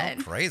married, Yeah,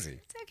 but crazy.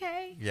 it's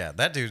okay. Yeah,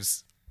 that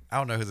dude's. I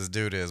don't know who this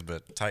dude is,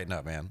 but tighten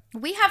up, man.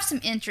 We have some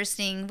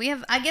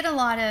I get a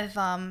lot of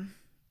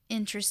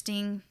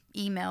interesting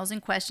emails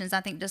and questions.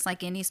 I think just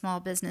like any small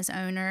business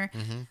owner,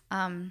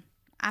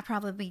 I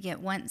probably get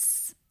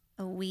once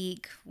a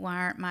week, why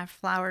aren't my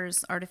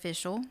flowers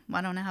artificial?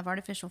 Why don't I have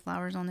artificial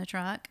flowers on the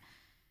truck?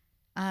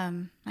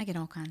 I get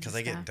all kinds of Because stuff.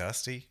 they get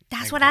dusty.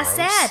 That's and what gross.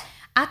 I said.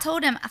 I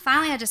told him,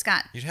 finally I just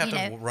got, You'd have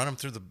to run them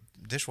through the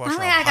dishwasher.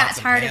 finally on I got pots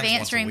and tired of pans once a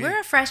answering, week. we're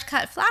a fresh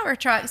cut flower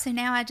truck. So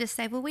now I just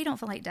say, well, we don't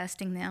feel like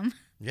dusting them.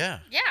 Yeah.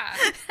 Yeah.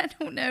 I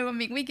don't know. I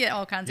mean, we get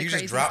all kinds You of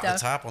just crazy drop stuff.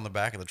 the top on the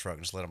back of the truck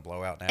and just let them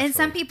blow out naturally. And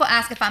some people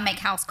ask if I make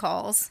house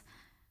calls.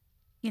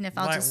 You know, if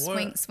I'll Like just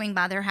what? swing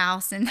by their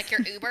house and Like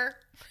your Uber.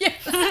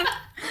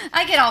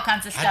 I get all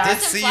kinds of stuff. I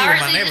did Some see you in flowers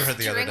my and you neighborhood just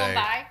the other string 'em day.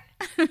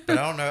 by. But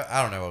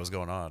I don't know what was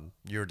going on.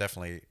 You were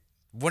definitely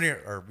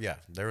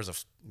there was a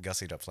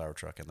gussied up flower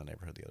truck in the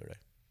neighborhood the other day.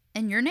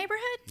 In your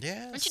neighborhood?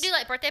 Yes. Don't you do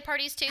like birthday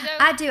parties too, though?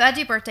 I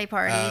do birthday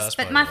parties. that's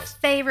But probably my what it was.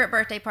 favorite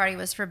birthday party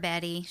was for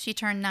Betty. She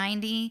turned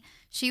 90.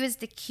 She was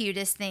the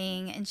cutest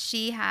thing. And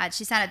she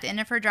sat at the end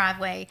of her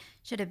driveway.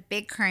 She had a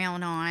big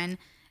crown on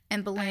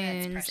and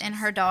balloons. precious. And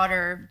her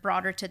daughter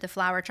brought her to the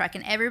flower truck.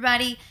 And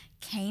everybody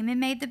came and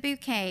made the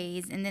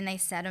bouquets. And then they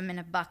set them in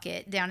a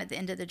bucket down at the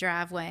end of the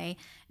driveway.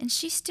 And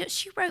she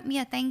wrote me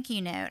a thank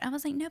you note. I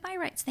was like, nobody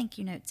writes thank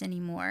you notes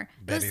anymore.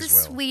 It was Betty's the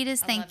will.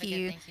 sweetest I thank love a good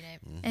you. thank you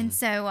note. And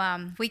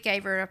so we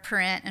gave her a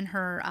print, and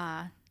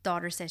her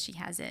daughter says she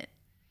has it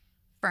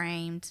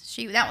framed.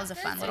 That was a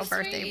fun so little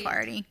birthday sweet.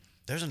 party.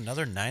 There's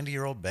another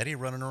 90-year-old Betty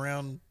running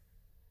around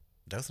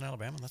Dothan,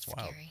 Alabama. That's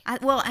wild. Scary.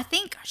 I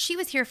think she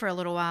was here for a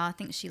little while. I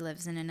think she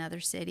lives in another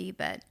city,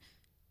 but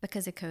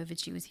because of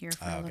COVID, she was here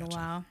for a little gotcha.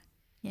 while.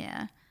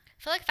 Yeah.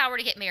 I feel like if I were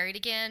to get married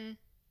again,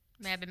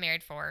 I mean, I've been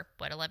married for,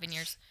 11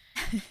 years?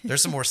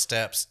 There's some more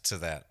steps to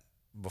that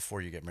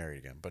before you get married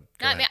again. But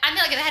go No, I ahead. mean, I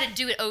feel like if I had to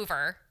do it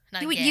over,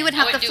 not You again, would I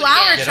have wouldn't the do it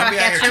flower again. Yeah, don't truck be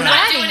out at here your I'm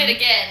not wedding. doing it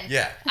again.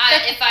 Yeah.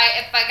 If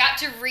I got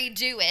to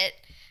redo it,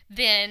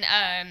 then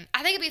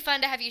I think it'd be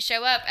fun to have you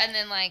show up and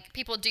then like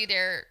people do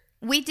their.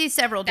 We do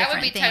several That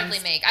different would be things. totally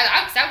me.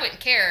 I wouldn't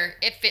care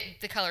if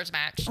the colors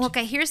matched. Well,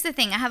 okay, here's the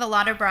thing. I have a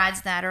lot of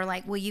brides that are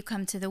like, will you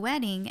come to the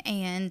wedding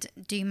and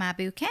do my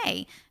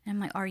bouquet? And I'm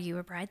like, are you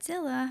a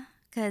bridezilla?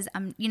 Because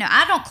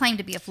I don't claim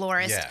to be a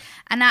florist. Yeah.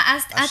 And I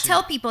see.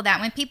 tell people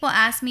that when people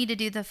ask me to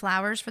do the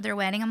flowers for their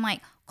wedding, I'm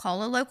like,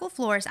 call a local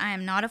florist. I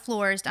am not a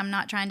florist. I'm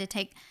not trying to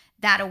take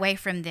that away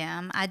from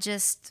them. I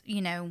just,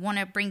 want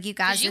to bring you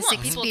guys You this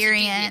want people to do the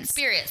experience.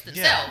 experience Yeah.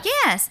 themselves.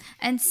 Yes.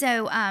 And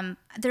so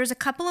there's a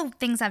couple of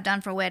things I've done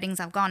for weddings.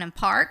 I've gone and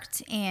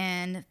parked,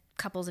 and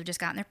couples have just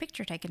gotten their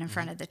picture taken in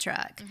front of the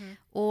truck.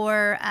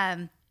 Or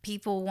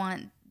people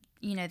want,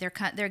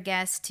 their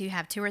guests to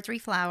have 2 or 3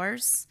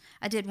 flowers.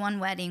 I did one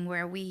wedding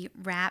where we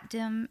wrapped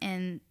them,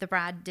 and the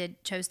bride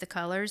chose the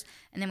colors,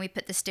 and then we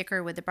put the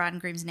sticker with the bride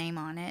and groom's name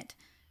on it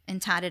and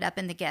tied it up,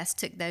 and the guests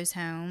took those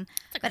home.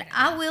 But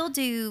I will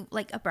do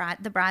like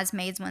the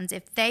bridesmaids ones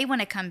if they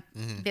want to come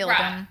build Right,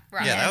 them.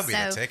 right. Yeah, that would be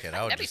the so- ticket.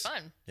 That'd be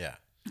fun. Yeah.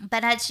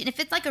 But if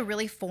it's like a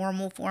really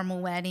formal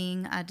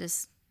wedding, I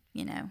just,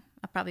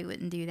 I probably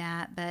wouldn't do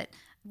that. But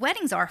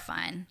weddings are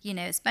fun,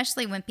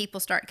 especially when people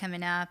start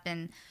coming up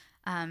and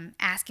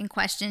asking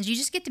questions. You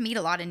just get to meet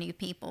a lot of new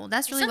people.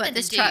 That's really Something what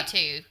this to truck. do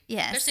too.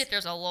 Yes. Especially if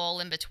there's a lull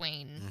in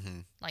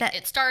between, like That-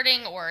 it's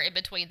starting or in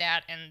between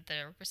that and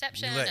the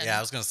reception. and- I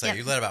was going to say, Yep.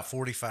 you let about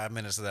 45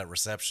 minits of that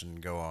reception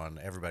go on.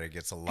 Everybody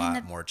gets a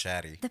lot more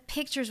chatty. The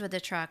pictures with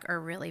the truck are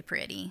really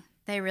pretty.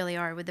 They really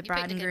are with the You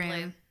bride picked a and good groom.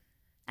 blue.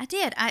 I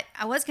did. I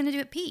was going to do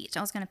it peach.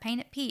 I was going to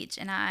paint it peach,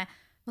 and I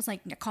was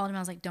like, I called him. I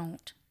was like,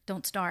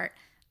 don't start.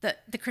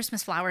 The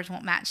Christmas flowers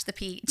won't match the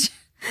peach.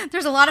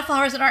 There's a lot of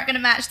flowers that aren't going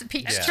to match the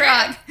peach Yeah.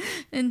 truck.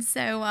 And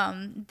so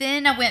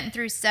then I went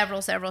through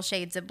several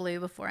shades of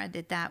blue before I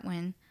did that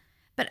one.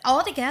 But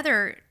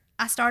altogether,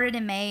 I started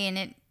in May,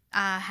 and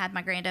I had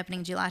my grand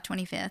opening July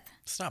 25th.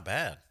 It's not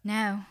bad.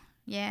 No,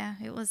 yeah,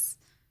 it was.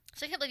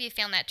 So I can't believe you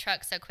found that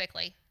truck so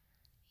quickly.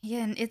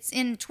 Yeah, and it's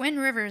in Twin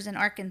Rivers in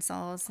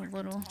Arkansas. It's a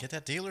little. Get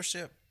that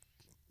dealership.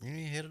 You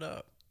need to hit it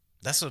up.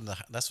 That's what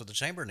the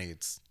chamber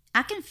needs.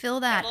 I can fill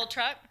That that. little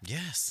truck.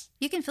 Yes.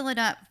 You can fill it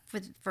up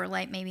for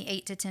like maybe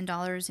 $8 to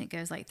 $10. It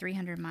goes like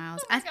 300 miles.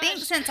 Oh my I think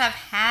gosh. since I've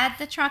had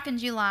the truck in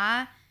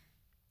July,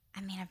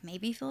 I've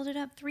maybe filled it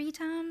up 3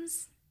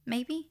 times.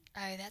 Maybe.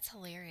 Oh, that's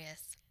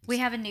hilarious. We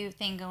have a new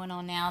thing going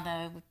on now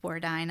though with poor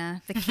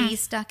Dinah. The key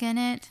stuck in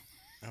it.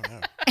 Oh,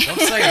 no. Don't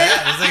say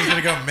that. This thing's going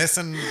to go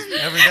missing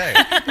every day.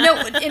 No,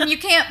 and you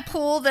can't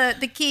pull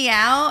the key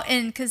out,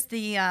 and because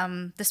the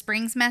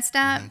spring's messed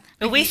up.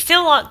 But we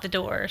still lock the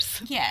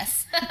doors.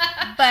 Yes,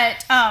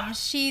 but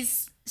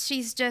she's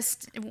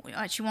just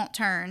she won't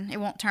turn. It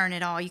won't turn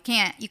at all. You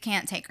can't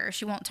take her.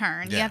 She won't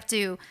turn. You Yeah. have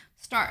to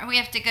start. We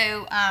have to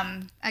go.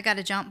 I got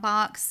a jump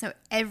box, so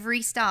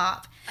every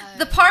stop.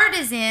 The part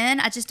is in.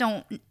 I just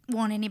don't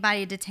want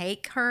anybody to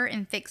take her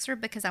and fix her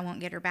because I won't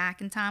get her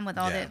back in time with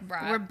all Yeah. the.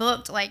 Right. We're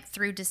booked like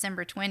through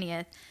December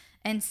 20th.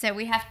 And so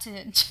we have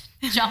to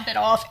jump it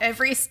off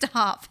every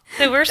stop.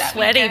 So we're that we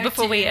sweaty go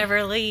before we to.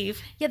 ever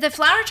leave. Yeah, the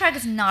flower truck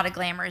is not a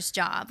glamorous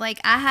job. Like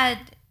I had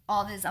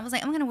all this. I was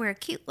like, I'm gonna wear a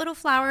cute little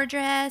flower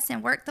dress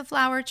and work the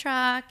flower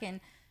truck. And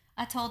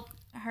I told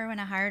her when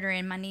I hired her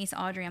and my niece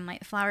Audrey, I'm like,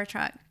 the flower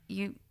truck,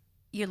 you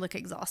look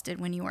exhausted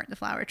when you work the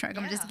flower truck.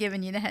 I'm just Yeah.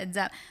 giving you the heads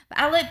up. But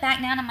I look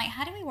back now and I'm like,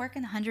 how do we work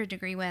in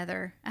 100-degree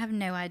weather? I have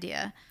no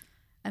idea.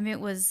 I mean, it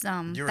was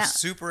You were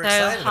super so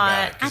excited about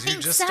hot. it I because you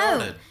think just so.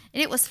 started.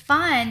 And it was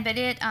fun, but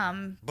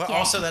But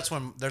also, that's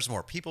when there's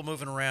more people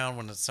moving around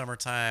when it's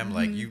summertime.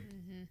 Like you,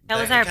 That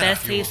was our kinda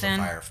best fuels the season.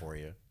 fire for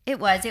you. It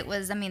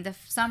was. I mean, the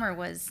summer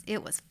was.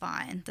 It was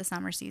fun. The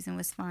summer season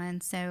was fun.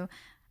 So,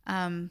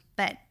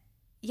 but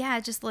yeah,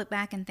 I just look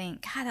back and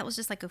think, God, that was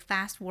just like a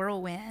fast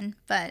whirlwind.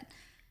 But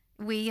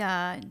you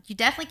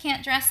definitely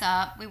can't dress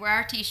up. We wear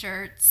our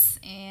t-shirts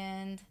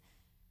and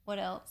what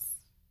else?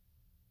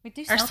 We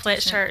do Our sell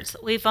t-shirts.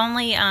 sweatshirts. We've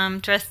only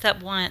dressed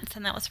up once,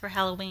 and that was for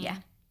Halloween. Yeah,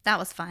 that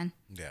was fun.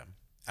 Yeah.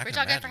 Where'd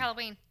y'all go for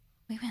Halloween?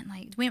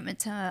 We went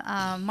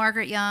to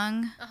Margaret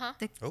Young. Uh-huh.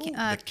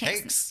 The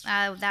cakes.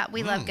 That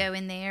we love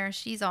going there.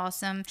 She's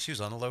awesome. She was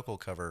on the local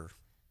cover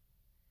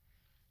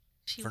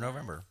for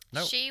November.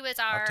 No, She was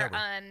our October.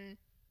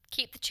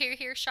 Keep the Cheer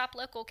Here Shop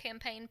Local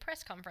campaign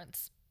press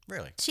conference.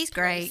 Really? She's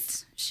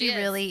great. She is.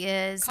 really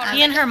is. Called her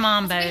Me and her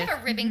mom We both.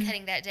 have a ribbon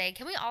cutting that day.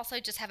 Can we also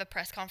just have a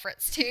press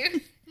conference too?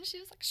 And she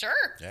was like, sure.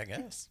 Yeah, I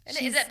guess. And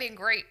it ended up being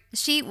great.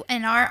 She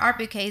and our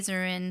bouquets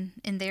are in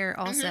there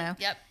also.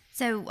 Yep.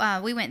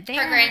 So we went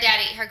there.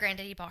 Her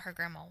granddaddy bought her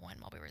grandma one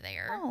while we were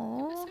there. Oh,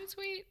 It was so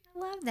sweet. I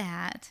love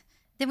that.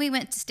 Then we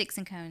went to Sticks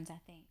and Cones, I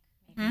think.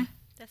 Hmm?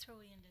 That's where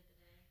we ended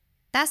the day.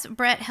 That's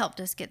Brett helped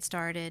us get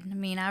started. I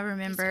mean, I He's so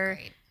remember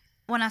great.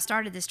 when I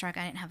started this truck,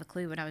 I didn't have a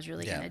clue what I was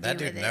really Yeah, going to that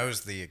do dude with it.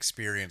 knows the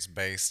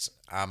experience-based.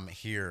 I'm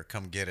here.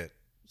 Come get it.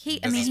 He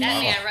That model.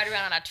 man rode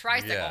around on a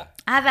tricycle. Yeah.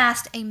 I've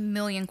asked a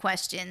million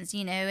questions,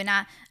 and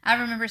I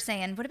remember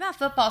saying, "What about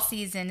football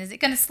season? Is it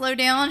going to slow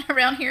down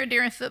around here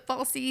during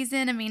football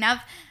season?" I mean,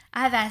 I've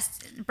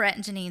asked Brett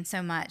and Janine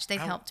so much; they've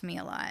helped me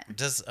a lot.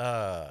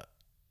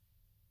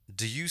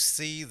 Do you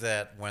see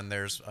that when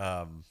there's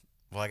well,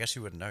 I guess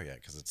you wouldn't know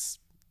yet because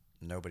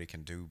nobody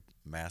can do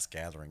mass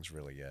gatherings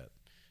really yet.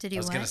 Did you?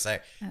 I was gonna say,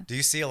 Oh. do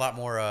you see a lot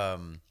more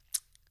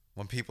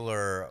when people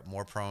are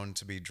more prone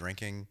to be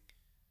drinking,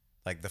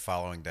 like the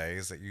following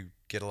days, that you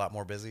get a lot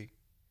more busy,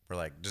 or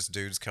like just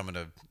dudes coming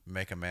to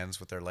make amends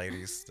with their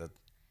ladies? That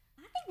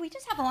I think we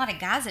just have a lot of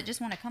guys that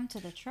just want to come to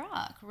the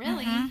truck.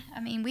 Really, I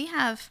mean, we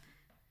have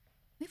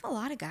a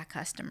lot of guy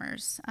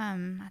customers.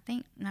 I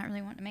think not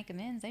really wanting to make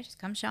amends; they just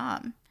come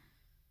shop.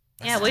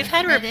 Yeah, we've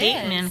had It repeat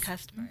is. men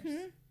customers.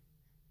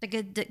 The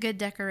good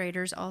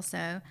decorators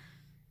also.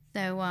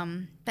 So,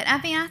 but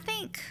I mean, I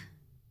think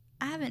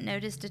I haven't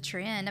noticed a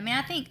trend. I mean,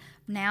 I think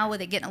now with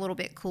it getting a little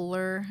bit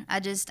cooler,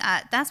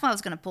 that's why I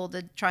was going to pull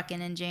the truck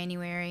in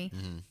January.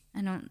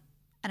 I don't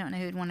know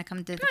who'd want to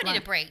come to the I need a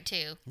block. break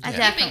too. I You've been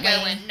definitely-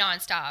 going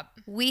nonstop.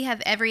 We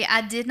have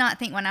I did not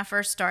think when I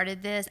first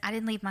started this, I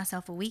didn't leave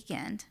myself a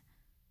weekend.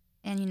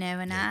 And you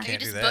can't You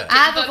do just that. booked I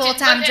have a booked it,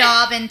 full-time booked it.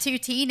 job and 2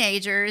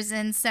 teenagers,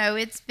 and so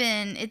it's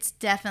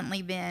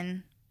definitely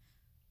been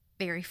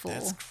very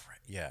full.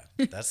 Yeah,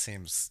 that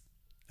seems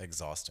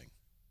exhausting.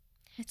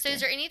 It's So is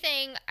good. there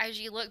anything, as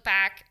you look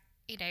back,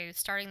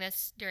 starting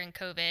this during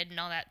COVID and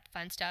all that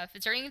fun stuff,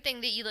 is there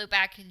anything that you look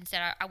back and said,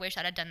 I wish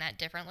I'd have done that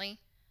differently?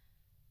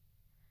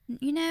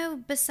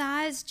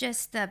 Besides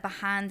just the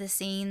behind the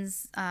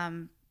scenes,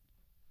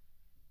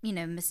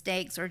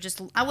 mistakes, or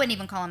just, I wouldn't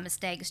even call them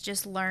mistakes,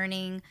 just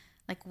learning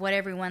like what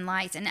everyone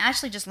likes, and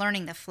actually just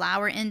learning the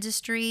flower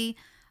industry.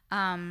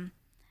 I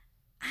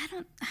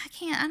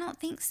don't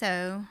think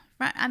so.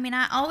 Right. I mean,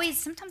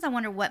 sometimes I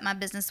wonder what my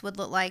business would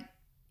look like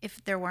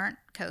if there weren't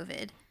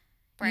COVID.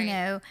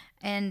 Right.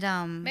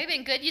 And Maybe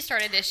been good you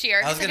started this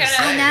year. I was to gonna say,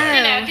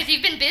 I know. because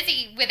you've been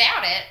busy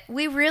without it.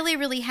 we really,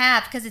 really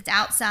have, because it's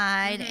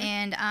outside,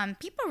 Mm-hmm. and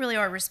people really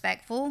are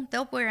respectful.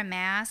 They'll wear a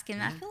mask,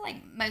 and I feel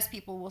like most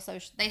people will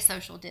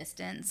social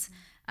distance.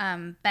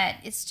 But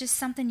it's just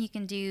something you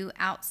can do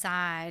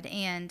outside.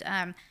 And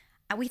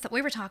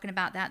we were talking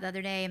about that the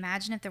other day.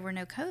 Imagine if there were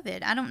no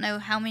COVID. I don't know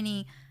how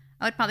many.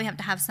 I would probably have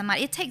to have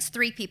somebody. It takes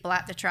 3 people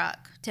at the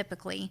truck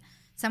typically.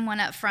 Someone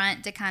up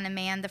front to kind of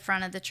man the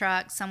front of the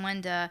truck,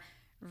 someone to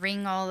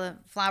ring all the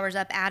flowers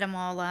up, add them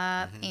all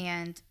up,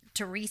 and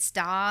to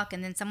restock,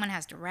 and then someone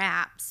has to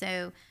wrap.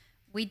 So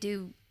we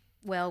do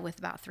well with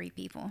about 3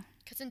 people.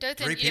 Because in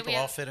Dothan, 3 people we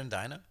all have, fit in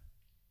Dinah?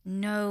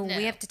 No, No.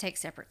 we have to take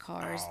separate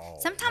cars. Oh,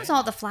 Sometimes man.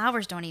 all the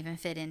flowers don't even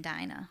fit in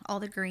Dinah. All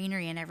the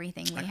greenery and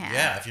everything we have.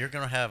 Yeah, if you're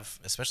gonna have,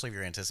 especially if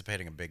you're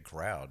anticipating a big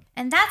crowd.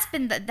 And that's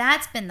been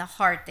the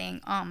hard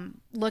thing.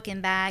 Looking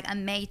back, I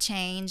may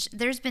change.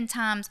 There's been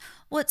times.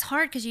 Well, it's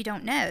hard because you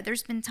don't know.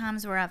 There's been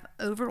times where I've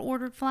over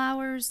ordered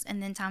flowers,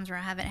 and then times where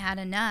I haven't had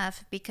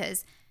enough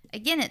because,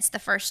 again, it's the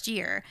first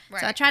year. So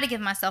I Right. try to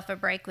give myself a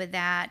break with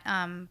that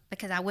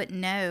because I wouldn't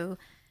know.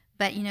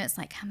 But, it's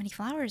like, how many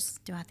flowers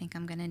do I think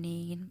I'm going to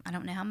need? I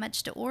don't know how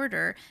much to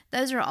order.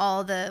 Those are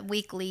all the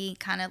weekly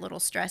kind of little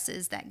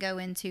stresses that go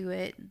into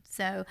it.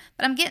 So,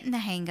 but I'm getting the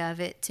hang of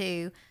it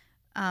too.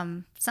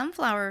 Some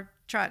flower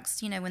trucks,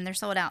 when they're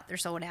sold out, they're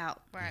sold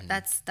out. Right.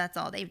 That's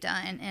all they've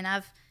done. And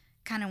I've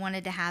kind of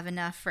wanted to have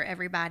enough for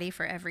everybody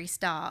for every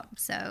stop.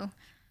 So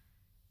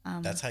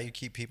That's how you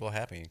keep people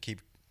happy.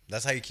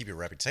 That's how you keep your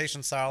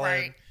reputation solid.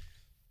 Right.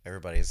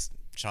 Everybody's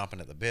chomping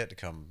at the bit to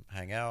come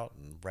hang out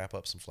and wrap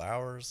up some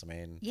flowers. I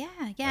mean, Yeah.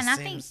 And I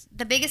think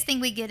the biggest thing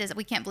we get is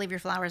we can't believe your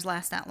flowers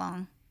last that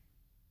long.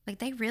 Like,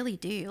 they really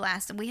do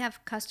last. We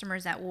have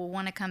customers that will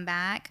want to come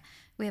back.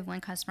 We have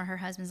one customer, her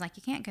husband's like,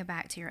 you can't go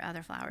back to your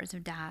other flowers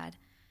have died.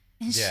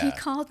 And she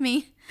called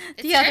me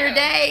the other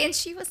day, and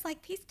she was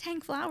like, these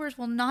tank flowers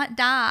will not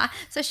die.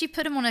 So she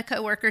put them on a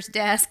coworker's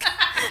desk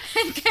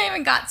and came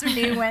and got some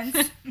new ones.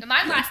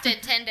 Mine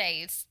lasted 10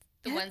 days,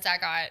 the ones I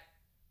got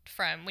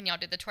from when y'all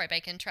did the Troy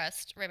Bacon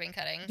Trust ribbon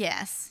cutting.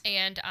 Yes.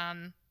 And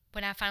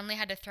when I finally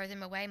had to throw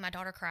them away, my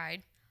daughter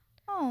cried.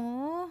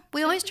 Oh,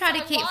 we always try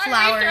to keep Why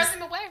flowers. throw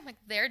them away? I'm like,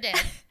 they're dead.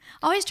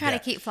 Always try to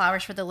keep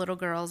flowers for the little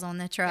girls on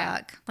the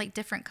truck, like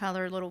different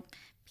color little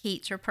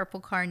peach or purple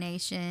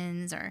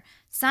carnations, or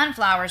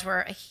sunflowers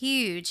were a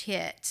huge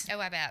hit. Oh,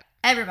 I bet.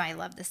 Everybody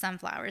loved the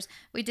sunflowers.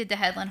 We did the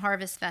Headland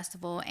Harvest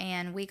Festival,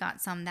 and we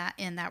got some that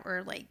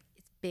were like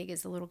as big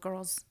as the little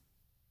girls'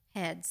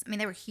 heads. I mean,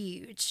 they were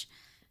huge.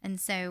 And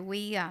so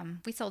we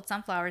sold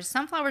sunflowers.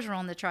 Sunflowers were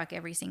on the truck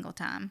every single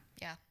time.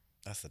 Yeah.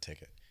 That's the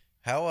ticket.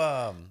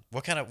 How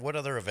what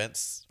other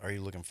events are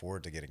you looking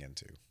forward to getting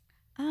into?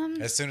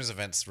 As soon as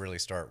events really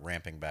start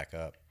ramping back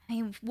up. I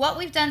mean, what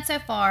we've done so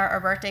far are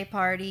birthday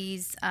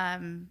parties,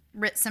 some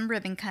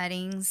ribbon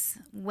cuttings,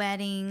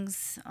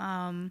 weddings,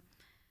 we're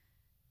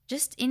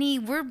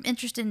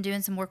interested in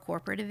doing some more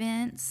corporate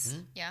events.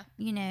 Mm-hmm. Yeah.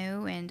 You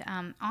know, and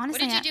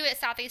honestly. What did you do at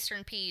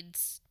Southeastern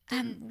Peds?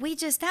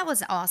 That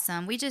was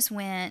awesome. We just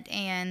went,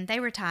 and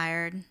they were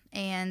tired,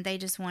 and they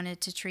just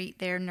wanted to treat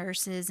their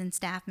nurses and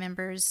staff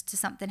members to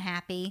something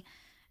happy.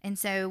 And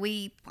so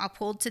I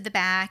pulled to the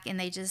back, and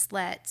they just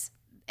let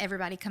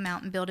everybody come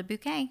out and build a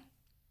bouquet.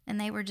 And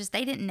they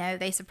didn't know,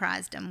 they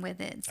surprised them with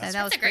it. So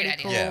that was pretty great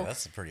idea. cool. Yeah,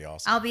 that's pretty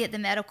awesome. I'll be at the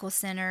medical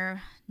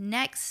center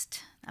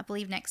next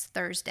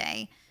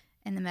Thursday,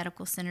 and the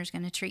medical center is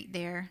going to treat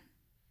their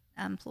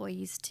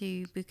employees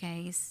to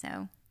bouquets. So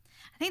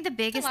I think the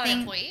biggest That's a lot thing.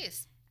 of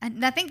employees.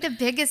 I think the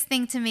biggest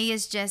thing to me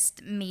is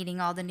just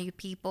meeting all the new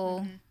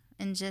people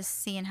and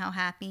just seeing how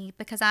happy,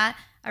 because I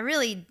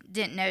really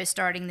didn't know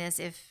starting this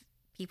if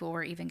people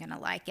were even going to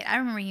like it. I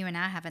remember you and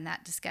I having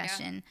that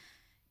discussion. Yeah.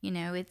 You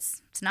know,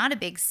 it's not a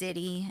big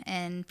city,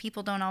 and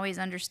people don't always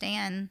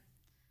understand,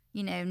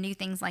 you know, new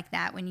things like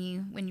that when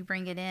you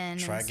bring it in.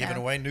 Try giving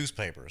away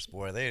newspapers.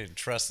 Boy, they didn't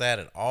trust that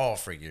at all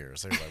for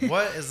years. They were like,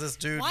 what is this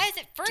dude Why is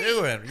it free?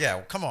 doing? Yeah,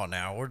 well, come on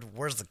now.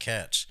 Where's the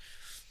catch?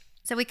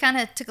 So we kind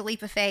of took a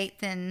leap of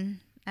faith, and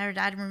I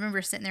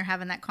remember sitting there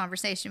having that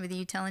conversation with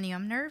you, telling you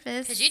I'm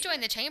nervous. Because you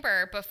joined the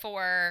chamber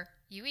before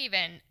you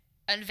even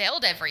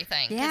unveiled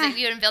everything. Yeah. Because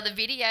you unveiled the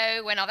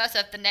video and all that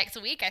stuff the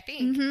next week, I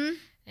think. Mm-hmm.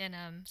 And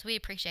so we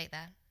appreciate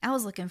that. I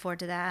was looking forward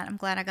to that. I'm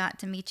glad I got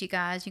to meet you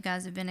guys. You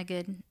guys have been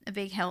a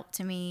big help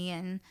to me,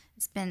 and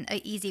it's been an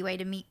easy way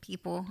to meet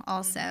people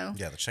also.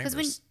 Yeah, the chamber's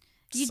when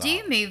you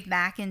do move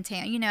back in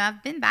town, you know,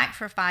 I've been back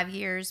for 5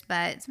 years,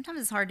 but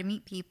sometimes it's hard to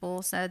meet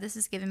people. So this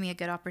has given me a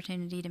good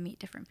opportunity to meet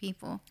different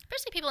people.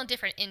 Especially people in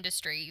different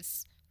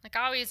industries. Like,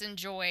 I always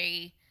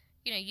enjoy,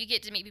 you know, you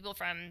get to meet people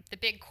from the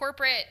big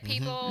corporate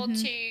people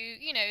to,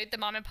 you know, the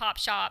mom and pop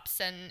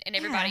shops and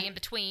everybody in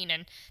between.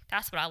 And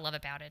that's what I love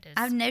about it.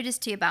 I've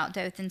noticed too about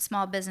Dothan,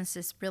 small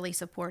businesses really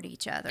support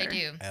each other. They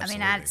do.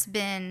 Absolutely. I mean, it's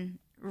been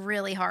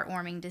really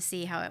heartwarming to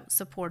see how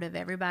supportive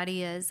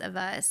everybody is of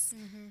us.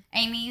 Mm-hmm.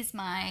 Amy's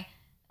my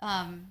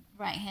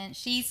right hand.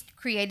 She's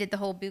created the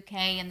whole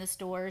bouquet in the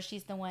store.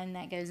 She's the one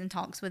that goes and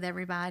talks with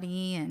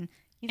everybody. And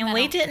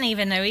we didn't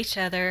even know each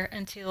other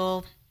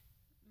until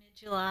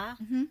mid-July.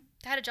 Mm-hmm.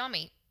 How did y'all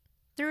meet?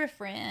 Through a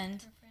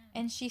friend.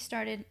 And she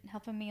started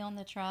helping me on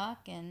the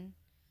truck, and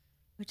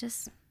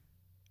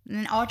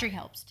and Audrey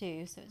helps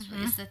too. So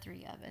it's the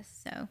three of us.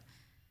 So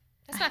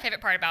that's my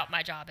favorite part about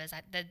my job is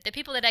the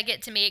people that I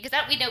get to meet, because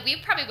we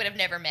probably would have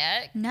never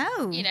met.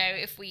 No. You know,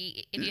 if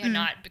you had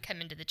not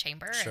come into the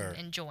chamber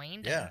and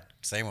joined. Yeah,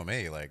 same with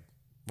me. Like,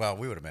 well,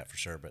 we would have met for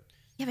sure, but.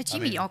 Yeah, but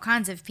you meet all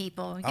kinds of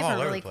people. You have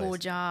a really cool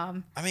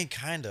job. I mean,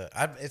 kind of.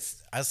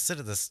 I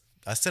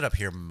sit up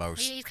here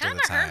most He's kind of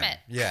of the a time. hermit.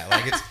 Yeah,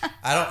 like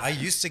I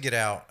used to get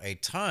out a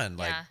ton,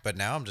 but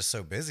now I'm just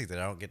so busy that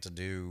I don't get to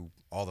do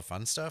all the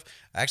fun stuff.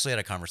 I actually had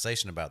a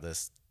conversation about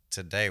this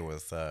today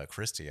with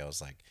Christy. I was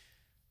like,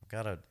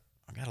 I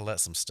gotta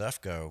let some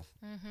stuff go,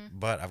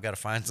 but I've got to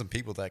find some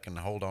people that can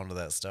hold on to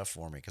that stuff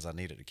for me, because I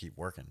need it to keep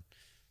working.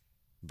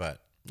 But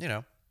you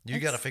know, you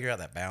got to figure out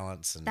that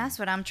balance, and that's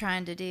what I'm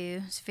trying to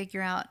do, is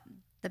figure out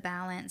the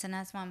balance, and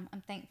that's why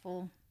I'm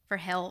thankful for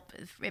help,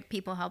 for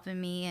people helping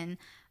me, and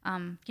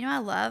you know, I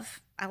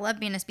love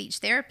being a speech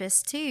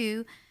therapist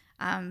too,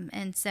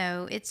 and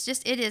so it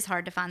is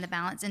hard to find the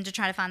balance and to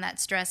try to find that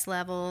stress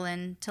level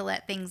and to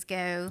let things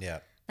go.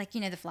 Yeah. Like,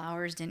 you know, the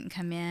flowers didn't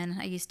come in.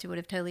 I used to would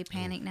have totally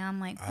panicked. Now I'm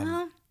like,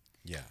 well,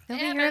 yeah, they'll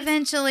be here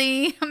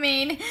eventually. I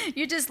mean,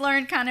 you just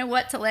learn kind of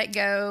what to let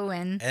go.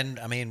 And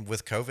I mean,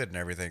 with COVID and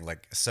everything,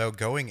 like, so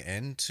going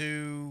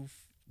into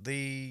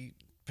the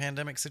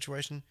pandemic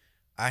situation,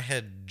 I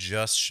had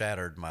just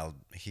shattered my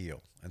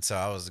heel. And so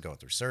I was going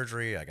through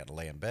surgery. I got to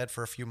lay in bed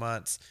for a few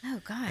months.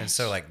 Oh, gosh. And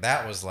so, like,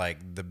 that was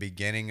like the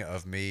beginning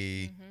of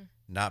me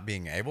not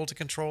being able to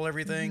control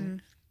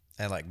everything,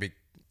 and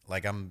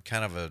like I'm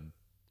kind of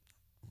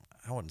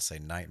I wouldn't say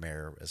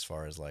nightmare as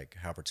far as like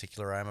how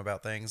particular I am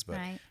about things, but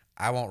Right.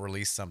 I won't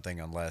release something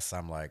unless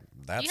I'm like,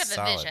 that's You have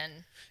solid. a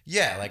vision.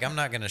 Yeah, like I'm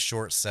not going to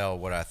short sell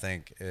what I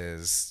think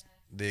is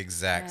the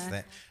exact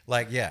thing.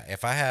 Like, yeah,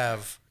 if I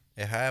have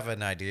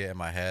an idea in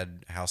my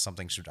head how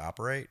something should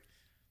operate,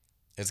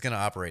 it's going to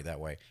operate that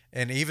way.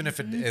 And even if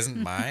it isn't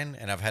mine,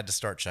 and I've had to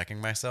start checking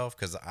myself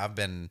because I've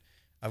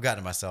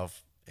gotten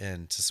myself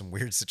into some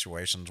weird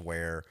situations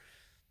where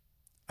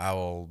I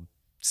will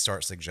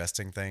start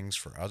suggesting things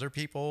for other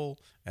people,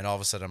 and all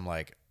of a sudden I'm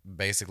like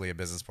basically a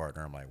business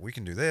partner. I'm like, we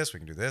can do this, we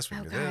can do this, we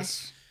can do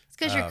this. It's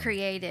because you're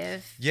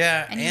creative.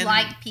 Yeah, And you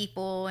like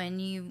people,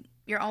 and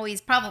you're always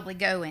probably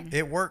going.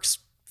 It works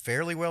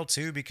fairly well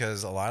too,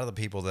 because a lot of the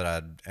people that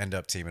I'd end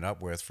up teaming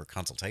up with for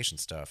consultation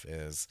stuff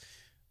is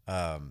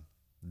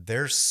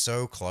they're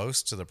so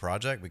close to the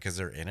project because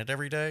they're in it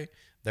every day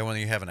that when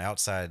you have an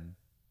outside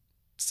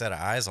set of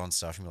eyes on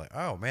stuff, you're like,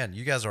 oh man,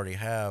 you guys already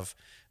have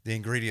the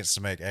ingredients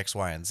to make X,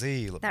 Y, and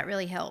Z. That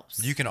really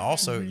helps. You can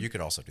also you could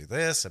also do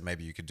this, and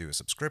maybe you could do a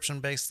subscription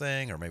based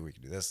thing, or maybe we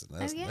could do this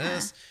and this and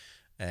this.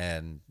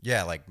 And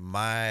yeah, like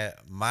my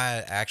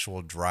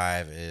actual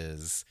drive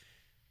is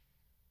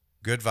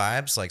good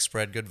vibes, like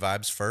spread good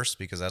vibes first,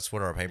 because that's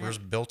what our paper is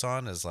built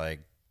on, is like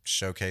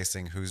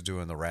showcasing who's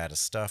doing the raddest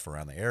stuff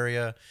around the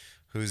area,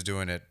 who's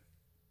doing it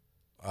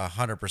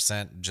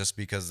 100% just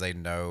because they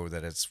know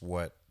that it's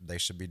what they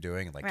should be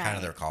doing, like kind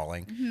of their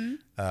calling.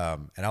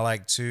 And I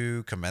like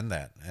to commend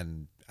that.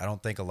 And I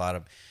don't think a lot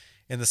of,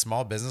 in the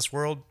small business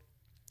world,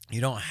 you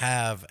don't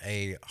have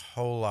a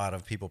whole lot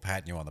of people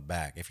patting you on the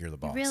back if you're the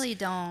boss. You really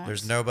don't.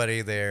 There's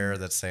nobody there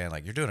that's saying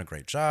like, you're doing a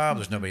great job.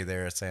 There's nobody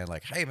there saying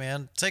like, hey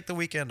man, take the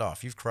weekend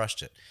off. You've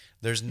crushed it.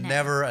 There's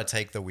never a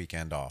take the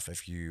weekend off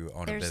if you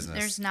own a business.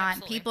 There's not.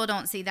 Absolutely. People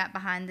don't see that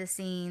behind the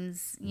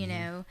scenes, you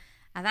know.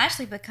 I'm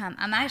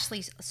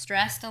actually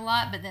stressed a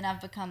lot, but then I've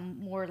become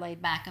more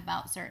laid back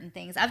about certain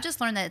things. I've just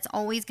learned that it's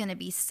always going to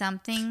be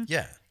something.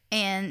 Yeah.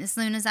 And as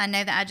soon as I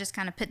know that, I just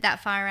kind of put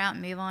that fire out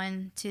and move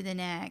on to the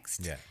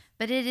next. Yeah.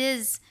 But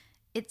it's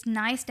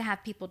nice to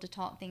have people to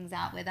talk things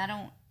out with.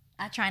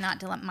 I try not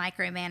to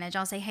micromanage.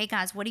 I'll say, hey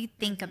guys, what do you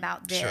think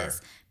about this? Sure.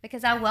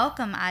 Because I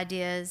welcome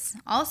ideas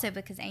also,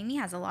 because Amy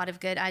has a lot of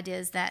good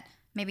ideas that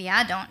maybe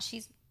I don't.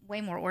 She's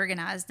way more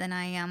organized than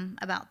I am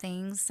about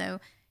things. So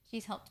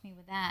she's helped me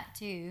with that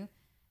too.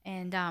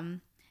 And,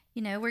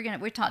 you know,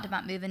 we talked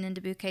about moving into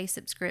bouquet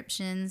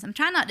subscriptions. I'm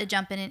trying not to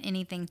jump in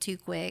anything too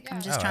quick. I'm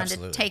just trying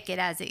to take it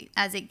as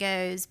it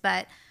goes.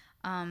 But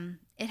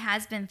it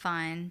has been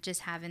fun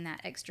just having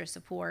that extra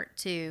support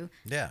too.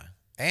 Yeah.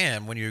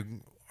 And when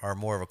you are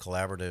more of a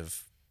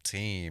collaborative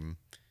team,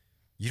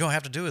 you don't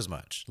have to do as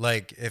much.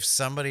 Like if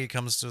somebody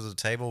comes to the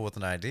table with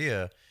an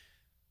idea,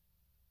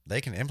 they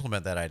can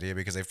implement that idea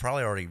because they've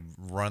probably already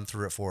run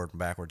through it forward and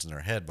backwards in their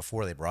head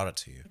before they brought it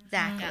to you.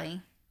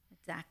 Exactly.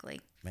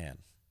 Man,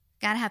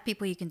 Got to have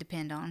people you can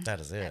depend on.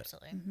 that is it.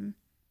 Absolutely.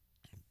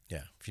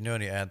 Yeah. If you know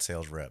any ad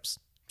sales reps,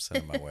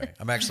 send them my way.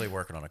 I'm actually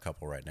working on a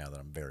couple right now that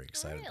I'm very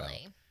excited about.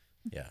 Really?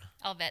 Yeah.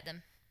 I'll vet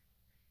them.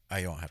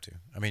 You don't have to.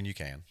 I mean, you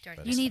can. but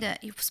You it's need fine.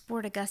 you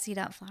sport a Gussied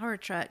Up Flower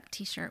Truck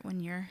T-shirt when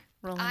you're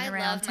rolling I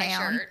around love my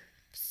town. shirt,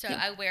 so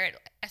I wear it.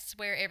 I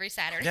swear every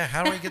Saturday. Yeah.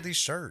 How do we get these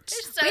shirts?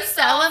 It's so We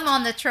sell soft. them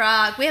on the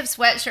truck. We have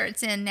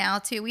sweatshirts in now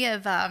too. We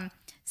have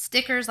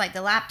stickers like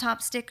the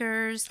laptop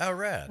stickers. Oh,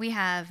 rad. We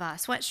have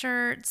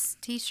sweatshirts,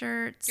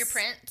 T-shirts. Your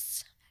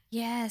prints.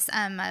 Yes.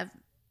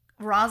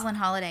 Rosalind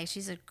Holiday.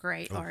 She's a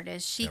great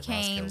artist. She yeah, Roz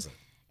came. kills it.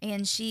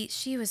 And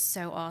she was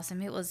so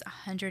awesome. It was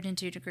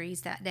 102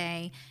 degrees that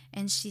day.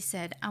 And she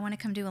said, I want to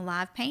come do a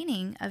live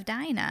painting of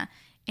Dinah.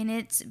 And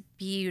it's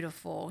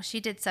beautiful. She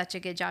did such a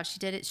good job. She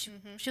did it.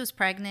 She was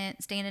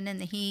pregnant, standing in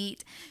the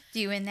heat,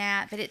 doing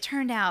that. But it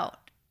turned out,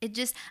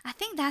 I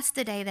think that's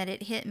the day that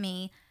it hit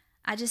me.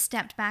 I just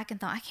stepped back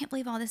and thought, I can't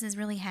believe all this is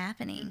really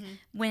happening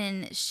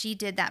when she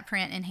did that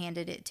print and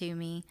handed it to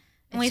me.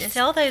 And we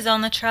sell those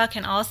on the truck,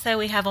 and also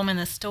we have them in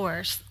the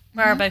stores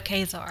where our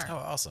bouquets are. Oh,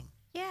 awesome.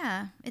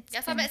 Yeah.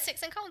 Yes, I met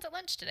 6 and Cones at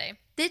lunch today.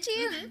 Did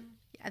you?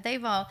 Yeah,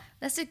 they've all.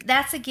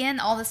 That's again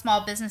all the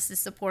small businesses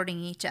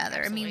supporting each other.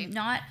 Absolutely. I mean,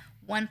 not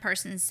one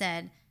person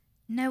said,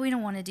 "No, we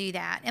don't want to do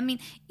that." I mean,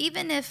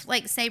 even if,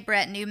 like, say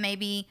Brett knew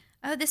maybe,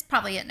 oh, this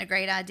probably isn't a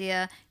great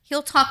idea.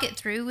 He'll talk it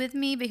through with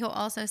me, but he'll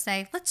also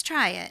say, "Let's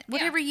try it.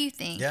 Whatever you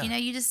think." Yeah. You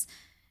know,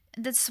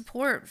 the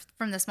support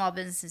from the small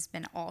business has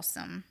been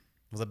awesome.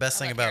 Well, the best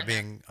thing love about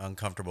hearing being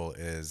uncomfortable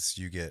is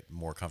you get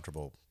more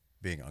comfortable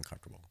being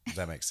uncomfortable. If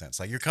that makes sense.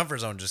 Like your comfort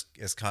zone just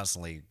is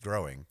constantly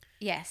growing.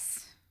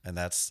 Yes. And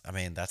that's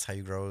how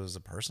you grow as a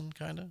person,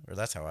 kind of, or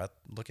that's how I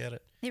look at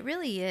it. It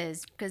really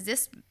is, because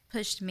this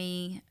pushed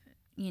me,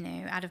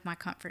 out of my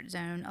comfort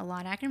zone a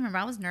lot. I can remember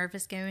I was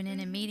nervous going in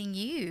and meeting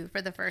you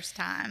for the first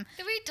time.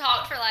 We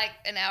talked for like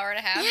an hour and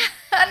a half.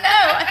 I know.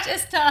 I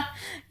just,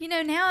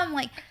 now I'm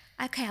like,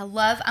 okay,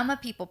 I'm a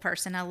people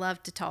person. I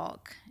love to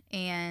talk.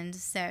 And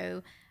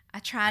so I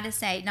try to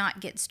say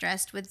not get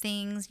stressed with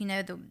things,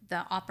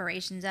 the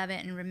operations of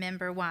it, and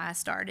remember why I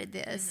started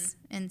this.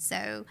 And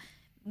so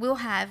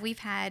we've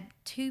had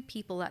 2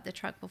 people at the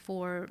truck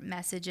before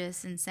message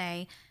us and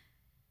say,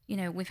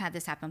 we've had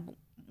this happen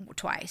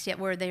twice, yet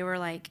where they were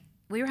like,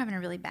 we were having a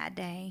really bad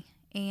day,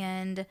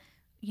 and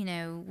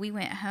we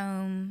went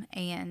home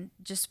and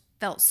just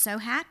felt so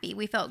happy.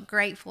 We felt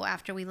grateful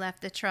after we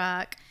left the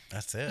truck.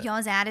 That's it.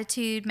 Y'all's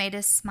attitude made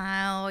us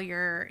smile.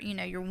 Your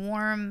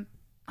warm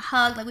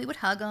hug, like we would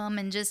hug them,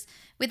 and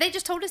they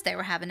just told us they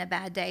were having a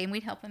bad day, and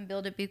we'd help them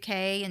build a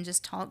bouquet and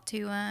just talk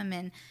to them.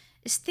 And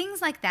it's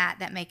things like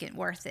that make it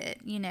worth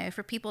it,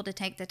 for people to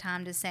take the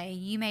time to say,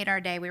 you made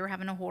our day. We were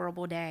having a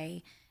horrible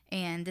day,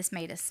 and this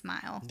made us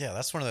smile. Yeah,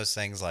 that's one of those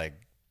things, like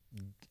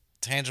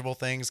tangible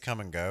things come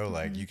and go.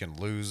 Like you can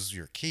lose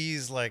your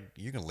keys, like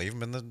you can leave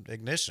them in the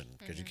ignition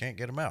because you can't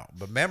get them out.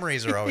 But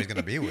memories are always going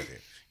to be with you.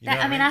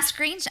 I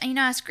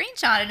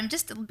screenshotted them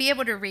just to be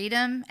able to read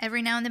them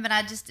every now and then. But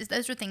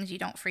those are things you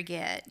don't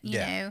forget. You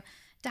know,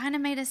 Dinah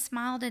made us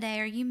smile today,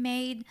 or you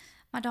made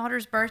my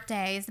daughter's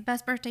birthday. It's the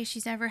best birthday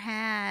she's ever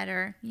had,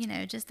 or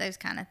just those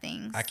kind of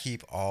things. I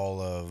keep all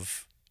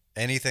of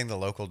anything the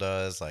local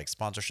does, like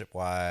sponsorship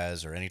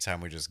wise, or anytime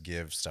we just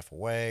give stuff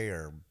away,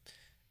 or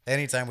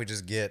anytime we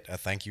just get a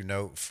thank you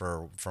note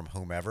from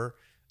whomever.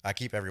 I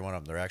keep every one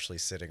of them. They're actually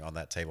sitting on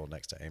that table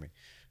next to Amy.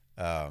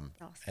 Awesome.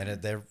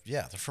 And they're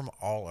from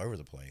all over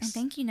the place. And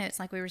thank you notes,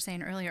 like we were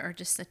saying earlier, are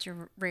just such a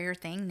rare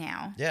thing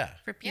now. Yeah.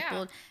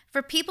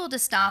 For people to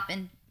stop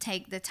and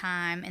take the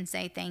time and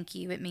say thank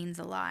you, it means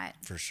a lot.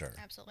 For sure.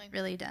 Absolutely. It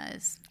really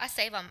does. I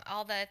save them,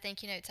 all the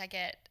thank you notes I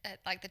get at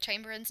like the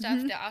chamber and stuff.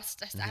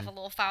 I have a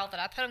little file that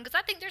I put them because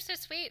I think they're so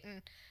sweet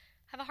and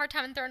have a hard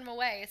time throwing them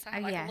away. So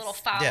I have a little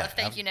file of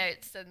thank you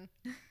notes, and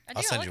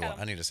I'll send you one.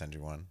 I need to send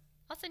you one.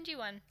 I'll send you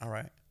one. All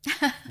right.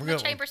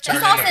 Chamber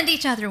Let's all send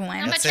each other one.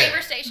 I'm a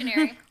chamber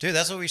stationary. Dude,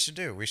 that's what we should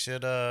do. We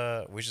should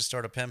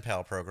start a pen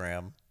pal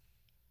program,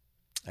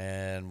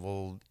 and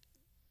we'll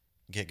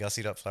get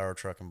Gussied Up Flower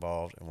Truck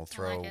involved, and we'll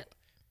throw.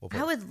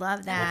 I would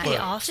love that. We'll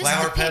awesome.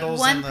 Flower Just pick petals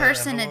one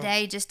person a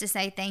day just to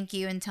say thank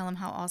you and tell them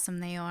how awesome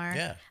they are.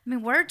 Yeah. I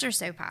mean, words are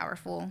so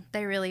powerful.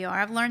 They really are.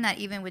 I've learned that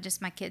even with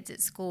just my kids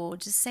at school.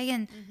 Just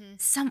saying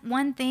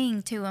one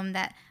thing to them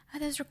that, oh,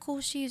 those are cool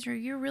shoes, or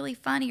you're really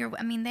funny, or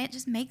that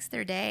just makes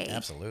their day.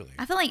 Absolutely.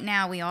 I feel like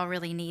now we all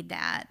really need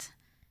that.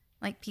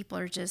 Like people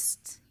are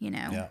just,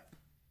 Yeah.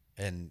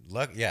 And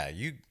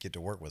you get to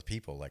work with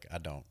people. Like I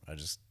don't. I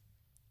just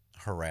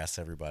harass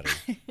everybody.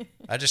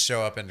 I just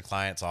show up in the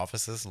clients'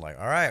 offices and like,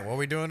 all right, what are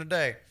we doing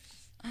today?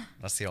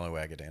 That's the only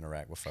way I get to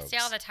interact with folks. See,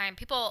 all the time,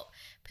 people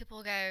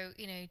go,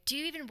 do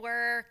you even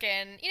work?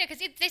 And because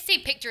they see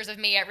pictures of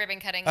me at ribbon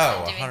cuttings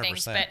and doing 100%.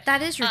 things. But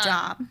that is your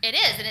job. It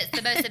is, and it's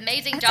the most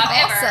amazing job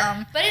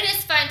ever. But it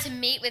is fun to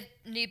meet with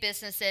new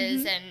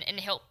businesses and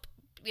help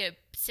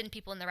send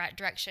people in the right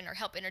direction, or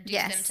help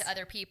introduce them to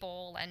other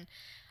people. And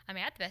I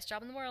have the best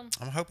job in the world.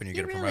 I'm hoping you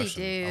get a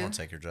promotion. I want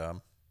to take your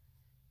job.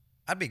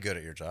 I'd be good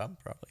at your job,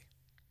 probably.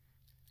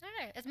 I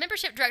don't know. As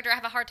membership director, I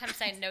have a hard time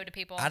saying no to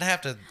people. I'd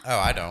have to. Oh,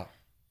 I don't.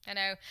 I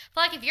know.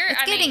 But like if you're,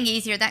 it's getting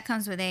easier. That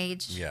comes with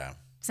age. Yeah.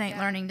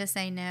 Learning to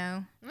say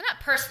no. Well,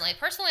 not personally.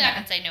 Personally, I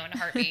can say no in a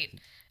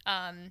heartbeat.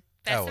 But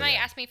if somebody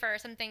asks me for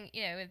something,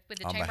 with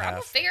the chamber, I'm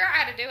gonna figure out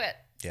how to do it.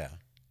 Yeah.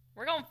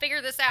 We're gonna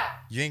figure this out.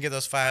 You didn't get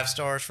those 5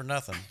 stars for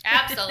nothing.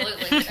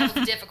 Absolutely. That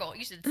was difficult.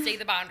 You should see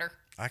the binder.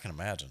 I can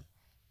imagine.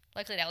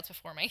 Luckily, that was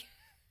before me.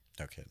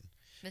 No kidding.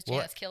 Miss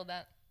Janice killed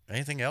that.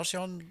 Anything else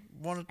y'all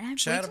want to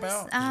chat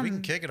about? 'Cause we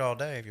can kick it all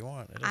day if you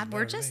want.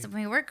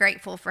 We're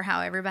grateful for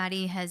how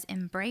everybody has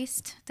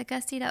embraced the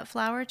Gussied Up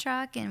Flower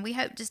Truck, and we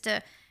hope just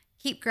to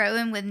keep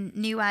growing with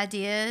new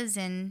ideas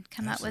and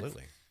come up with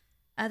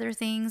other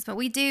things. But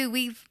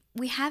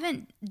we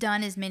haven't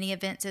done as many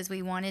events as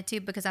we wanted to,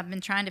 because I've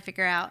been trying to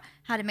figure out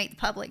how to make the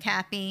public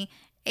happy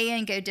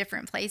and go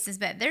different places.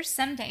 But there's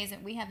some days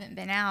that we haven't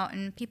been out,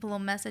 and people will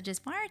message us,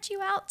 "Why aren't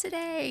you out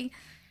today?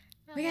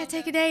 We got to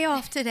take a day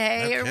off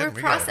today," or we're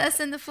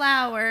processing the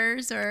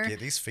flowers, or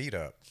get these feet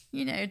up,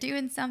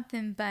 doing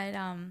something. But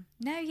I'm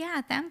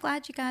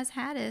glad you guys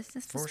had us.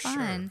 This was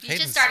fun. You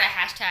should start a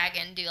hashtag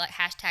and do like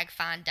hashtag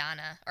Find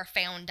Dinah or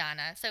Found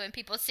Dinah. So when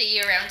people see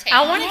you around town,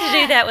 I wanted to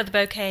do that with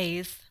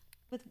bouquets.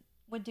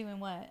 With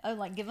doing what? Oh,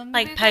 like give them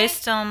like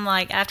post them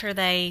like after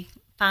they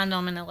find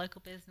them in a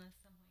local business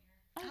somewhere.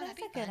 Oh, that's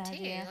a good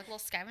idea. Like a little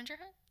scavenger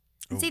hunt.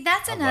 Ooh, see,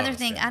 that's another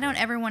thing. I don't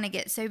ever want to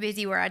get so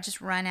busy where I just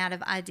run out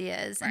of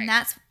ideas. And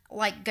that's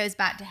goes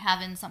back to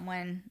having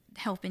someone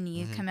helping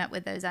you come up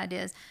with those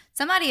ideas.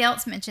 Somebody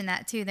else mentioned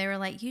that too. They were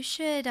like, you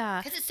should...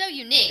 Because it's so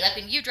unique. Like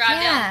when you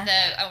drive down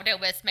the Odell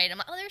West Main, I'm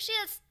like, oh, there she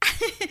is.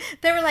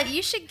 They were like,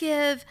 you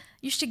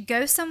should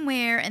go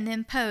somewhere and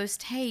then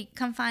post, hey,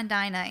 come find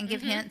Dinah, and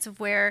give hints of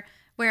where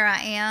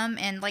I am,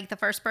 and like the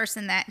first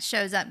person that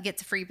shows up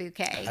gets a free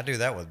bouquet. I do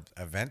that with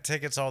event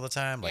tickets all the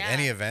time. Like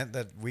any event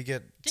that we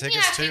get tickets to. Didn't you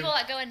have people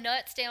like going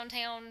nuts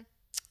downtown?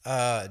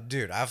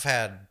 Dude,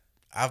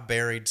 I've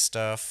buried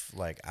stuff,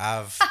 like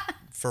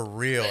for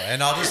real,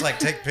 and I'll just like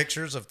take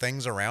pictures of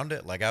things around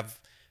it. Like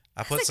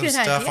I put That's a some good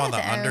stuff idea, on the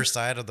though.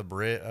 underside of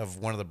the of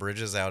one of the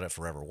bridges out at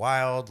Forever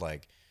Wild.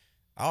 Like,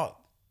 I'll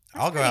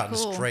go pretty out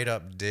cool. and straight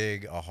up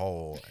dig a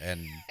hole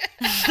and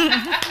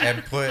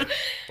put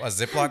a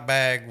Ziploc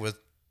bag with,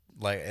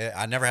 like,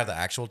 I never have the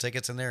actual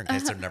tickets in there in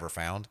case they're never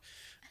found.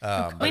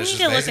 But We it's need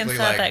just to look basically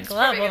inside like, that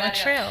glove Probably a on good the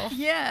idea. trail.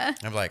 Yeah.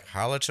 I'm like,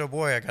 holla at your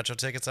boy. I got your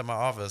tickets at my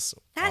office.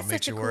 I'll That's meet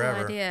such you a cool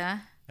wherever.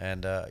 idea.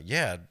 And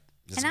yeah,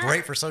 it's And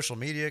great for social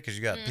media because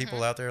you got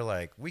people out there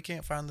like, we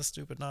can't find this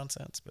stupid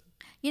nonsense. But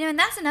You know, and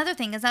that's another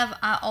thing is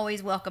I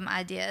always welcome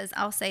ideas.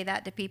 I'll say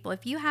that to people.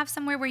 If you have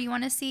somewhere where you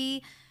want to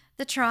see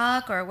the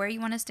truck or where you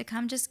want us to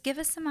come, just give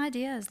us some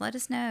ideas. Let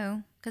us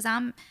know, because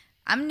I'm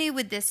new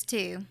with this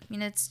too. You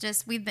know, it's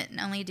just we've been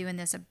only doing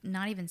this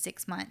not even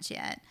 6 months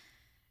yet,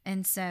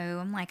 and so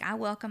I'm like, I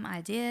welcome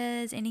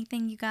ideas.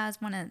 Anything you guys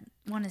want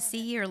to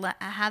see or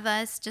have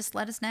us, just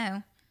let us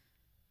know.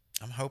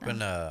 I'm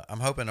hoping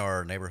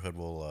our neighborhood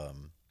will.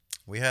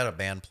 We had a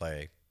band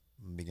play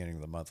beginning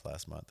of the month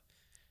last month,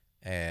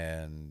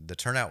 and the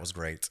turnout was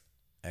great.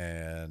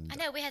 And I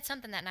know we had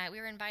something that night. We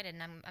were invited,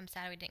 and I'm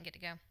sad we didn't get to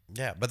go.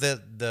 yeah, but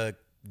the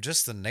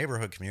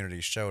neighborhood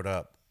community showed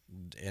up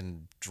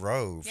in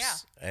droves. Yeah.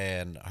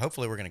 And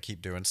hopefully we're gonna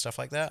keep doing stuff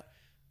like that.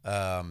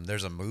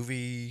 There's a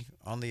movie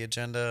on the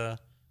agenda.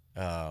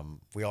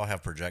 We all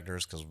have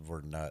projectors because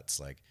we're nuts.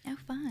 Like, Oh,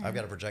 fun. I've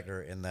got a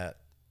projector in that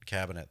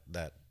cabinet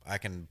that I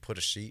can put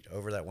a sheet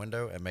over that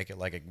window and make it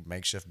like a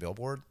makeshift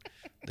billboard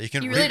that you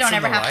can You read really don't from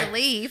ever the have light. to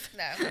leave.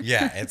 No.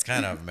 Yeah, it's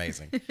kind of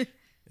amazing.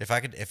 If I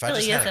just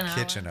Really had is a an hour.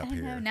 kitchen I up know.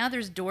 here. Now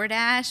there's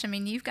DoorDash. I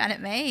mean, you've got it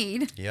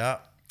made. Yeah.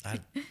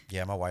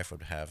 My wife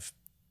would have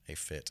a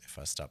fit if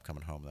I stopped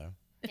coming home though.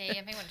 Yeah,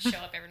 you may want to show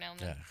up every now and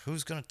then. Yeah.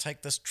 Who's gonna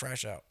take this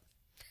trash out?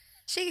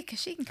 She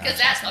can. Because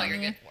that's all you're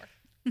good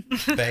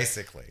for.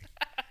 Basically.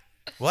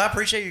 Well, I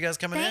appreciate you guys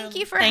coming in. Thank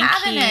you for Thank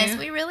having you. us.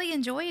 We really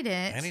enjoyed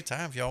it.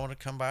 Anytime if y'all want to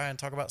come by and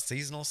talk about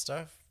seasonal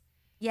stuff.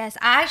 Yes,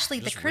 actually,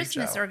 Just the reach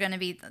Christmas out. are going to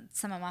be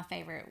some of my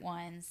favorite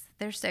ones.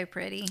 They're so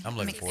pretty. I'm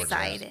looking forward to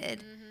that.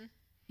 excited.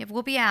 If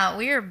we'll be out,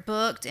 we are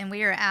booked and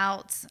we are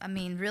out. I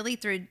mean, really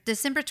through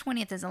December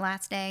 20th is the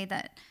last day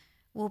that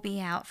we'll be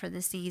out for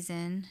the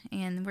season,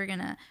 and we're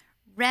gonna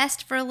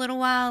rest for a little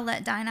while,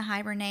 let Dinah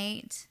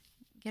hibernate,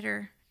 get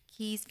her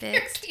keys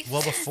fixed.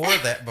 Well, before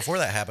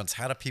that happens,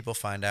 how do people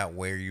find out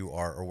where you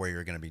are or where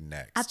you're going to be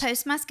next? I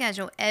post my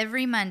schedule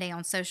every Monday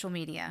on social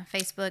media,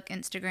 Facebook,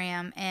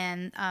 Instagram,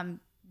 and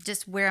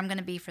just where I'm going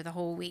to be for the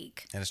whole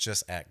week. And it's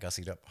just at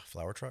Gussied Up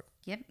Flower Truck.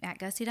 Yep, at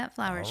Gussied Up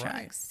Flower All Truck.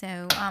 right.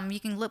 So you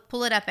can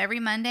pull it up every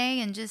Monday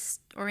and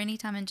or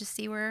anytime and just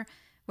see where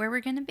we're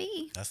going to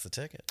be. That's the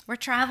ticket. We're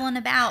traveling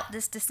about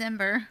this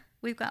December.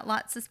 We've got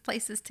lots of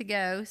places to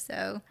go.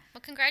 So Well,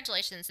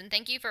 congratulations, and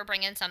thank you for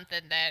bringing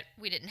something that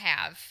we didn't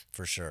have.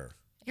 For sure.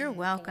 you're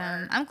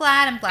welcome. For I'm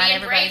glad Being brave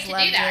everybody's to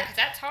loved do that, it. because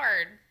that's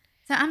hard.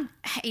 So I'm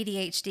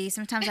ADHD.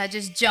 Sometimes I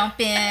just jump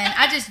in.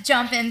 I just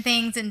jump in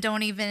things and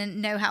don't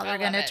even know how they're love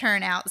going to it.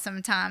 turn out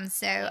sometimes.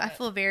 So I it.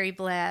 feel very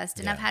blessed.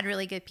 And I've Yeah. had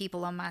really good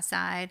people on my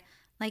side,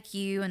 like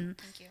you and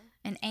Thank you.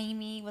 and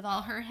Amy with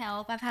all her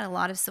help. I've had a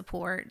lot of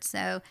support. So,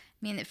 I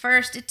mean, at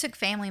first it took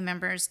family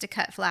members to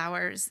cut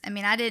flowers. I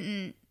mean, I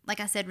didn't, like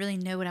I said, really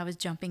know what I was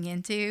jumping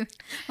into.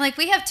 Like,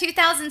 we have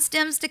 2,000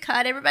 stems to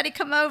cut. Everybody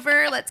come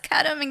over. Let's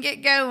cut them and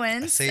get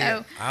going. See,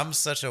 So, I'm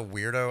such a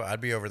weirdo.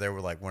 I'd be over there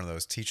with like one of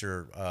those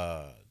teacher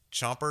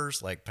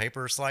chompers, like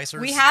paper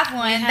slicers. we have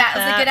one. have That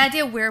was a that. good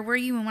idea. Where were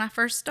you when I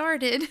first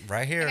started?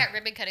 right here. I got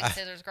ribbon cutting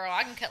scissors, girl.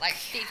 I can cut like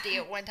 50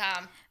 at one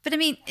time. But I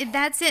mean,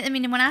 that's it. I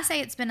mean, when I say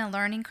it's been a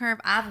learning curve,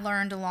 I've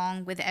learned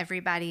along with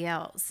everybody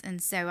else.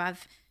 And so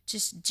I've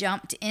just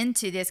jumped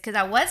into this because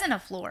I wasn't a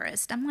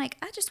florist. I'm like,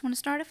 I just want to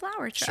start a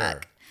flower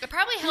truck. Sure. It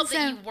probably helped that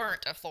So- you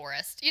weren't a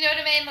florist. You know what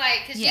I mean?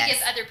 Like, because Yes. you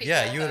give other people.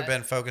 Yeah, you would have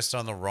been focused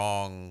on the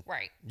wrong.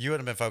 Right. You would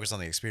have been focused on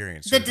the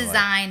experience. The You'd be like,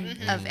 design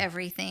of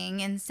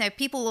everything. And so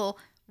people will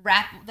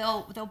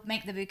they'll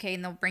make the bouquet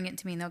and they'll bring it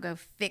to me and they'll go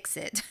fix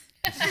it.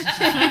 And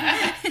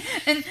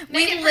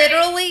we it pretty.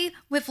 literally,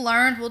 we've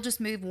learned we'll just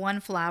move one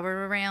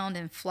flower around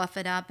and fluff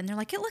it up. And they're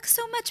like, it looks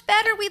so much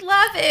better. We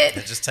love It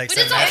it. just takes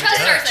We that just don't magic trust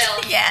touch.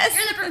 ourselves. Yes.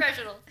 You're the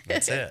professional.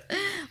 That's it.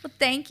 Well,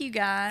 thank you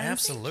guys.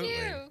 Absolutely.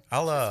 you.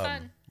 I'll This was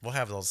fun. we'll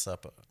have those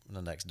up in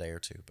the next day or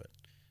two. But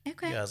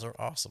Okay. you guys are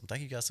awesome.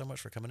 Thank you guys so much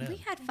for coming in. We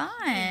had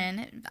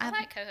fun. I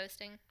like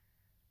co-hosting.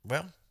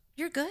 Well,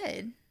 You're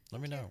good.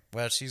 let me know.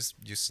 Well, she's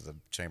used to the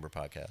chamber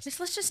podcast.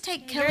 Let's just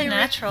take You're Kelly.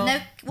 natural. No,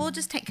 we'll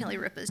just take Kelly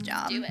Ripa's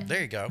job. Do it. There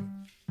you go.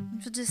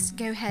 We'll just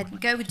go ahead and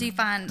go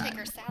define. Take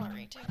her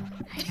salary, too.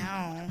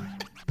 I know.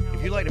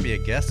 If you'd like to be a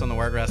guest on the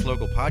Wiregrass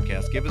Local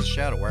podcast, give us a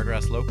shout at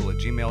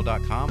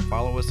wiregrasslocal@gmail.com.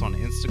 Follow us on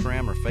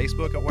Instagram or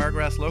Facebook at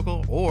Wiregrass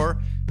Local, or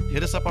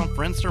hit us up on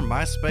Friendster,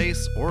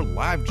 MySpace, or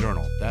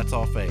LiveJournal. That's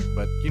all fake,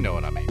 but you know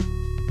what I mean.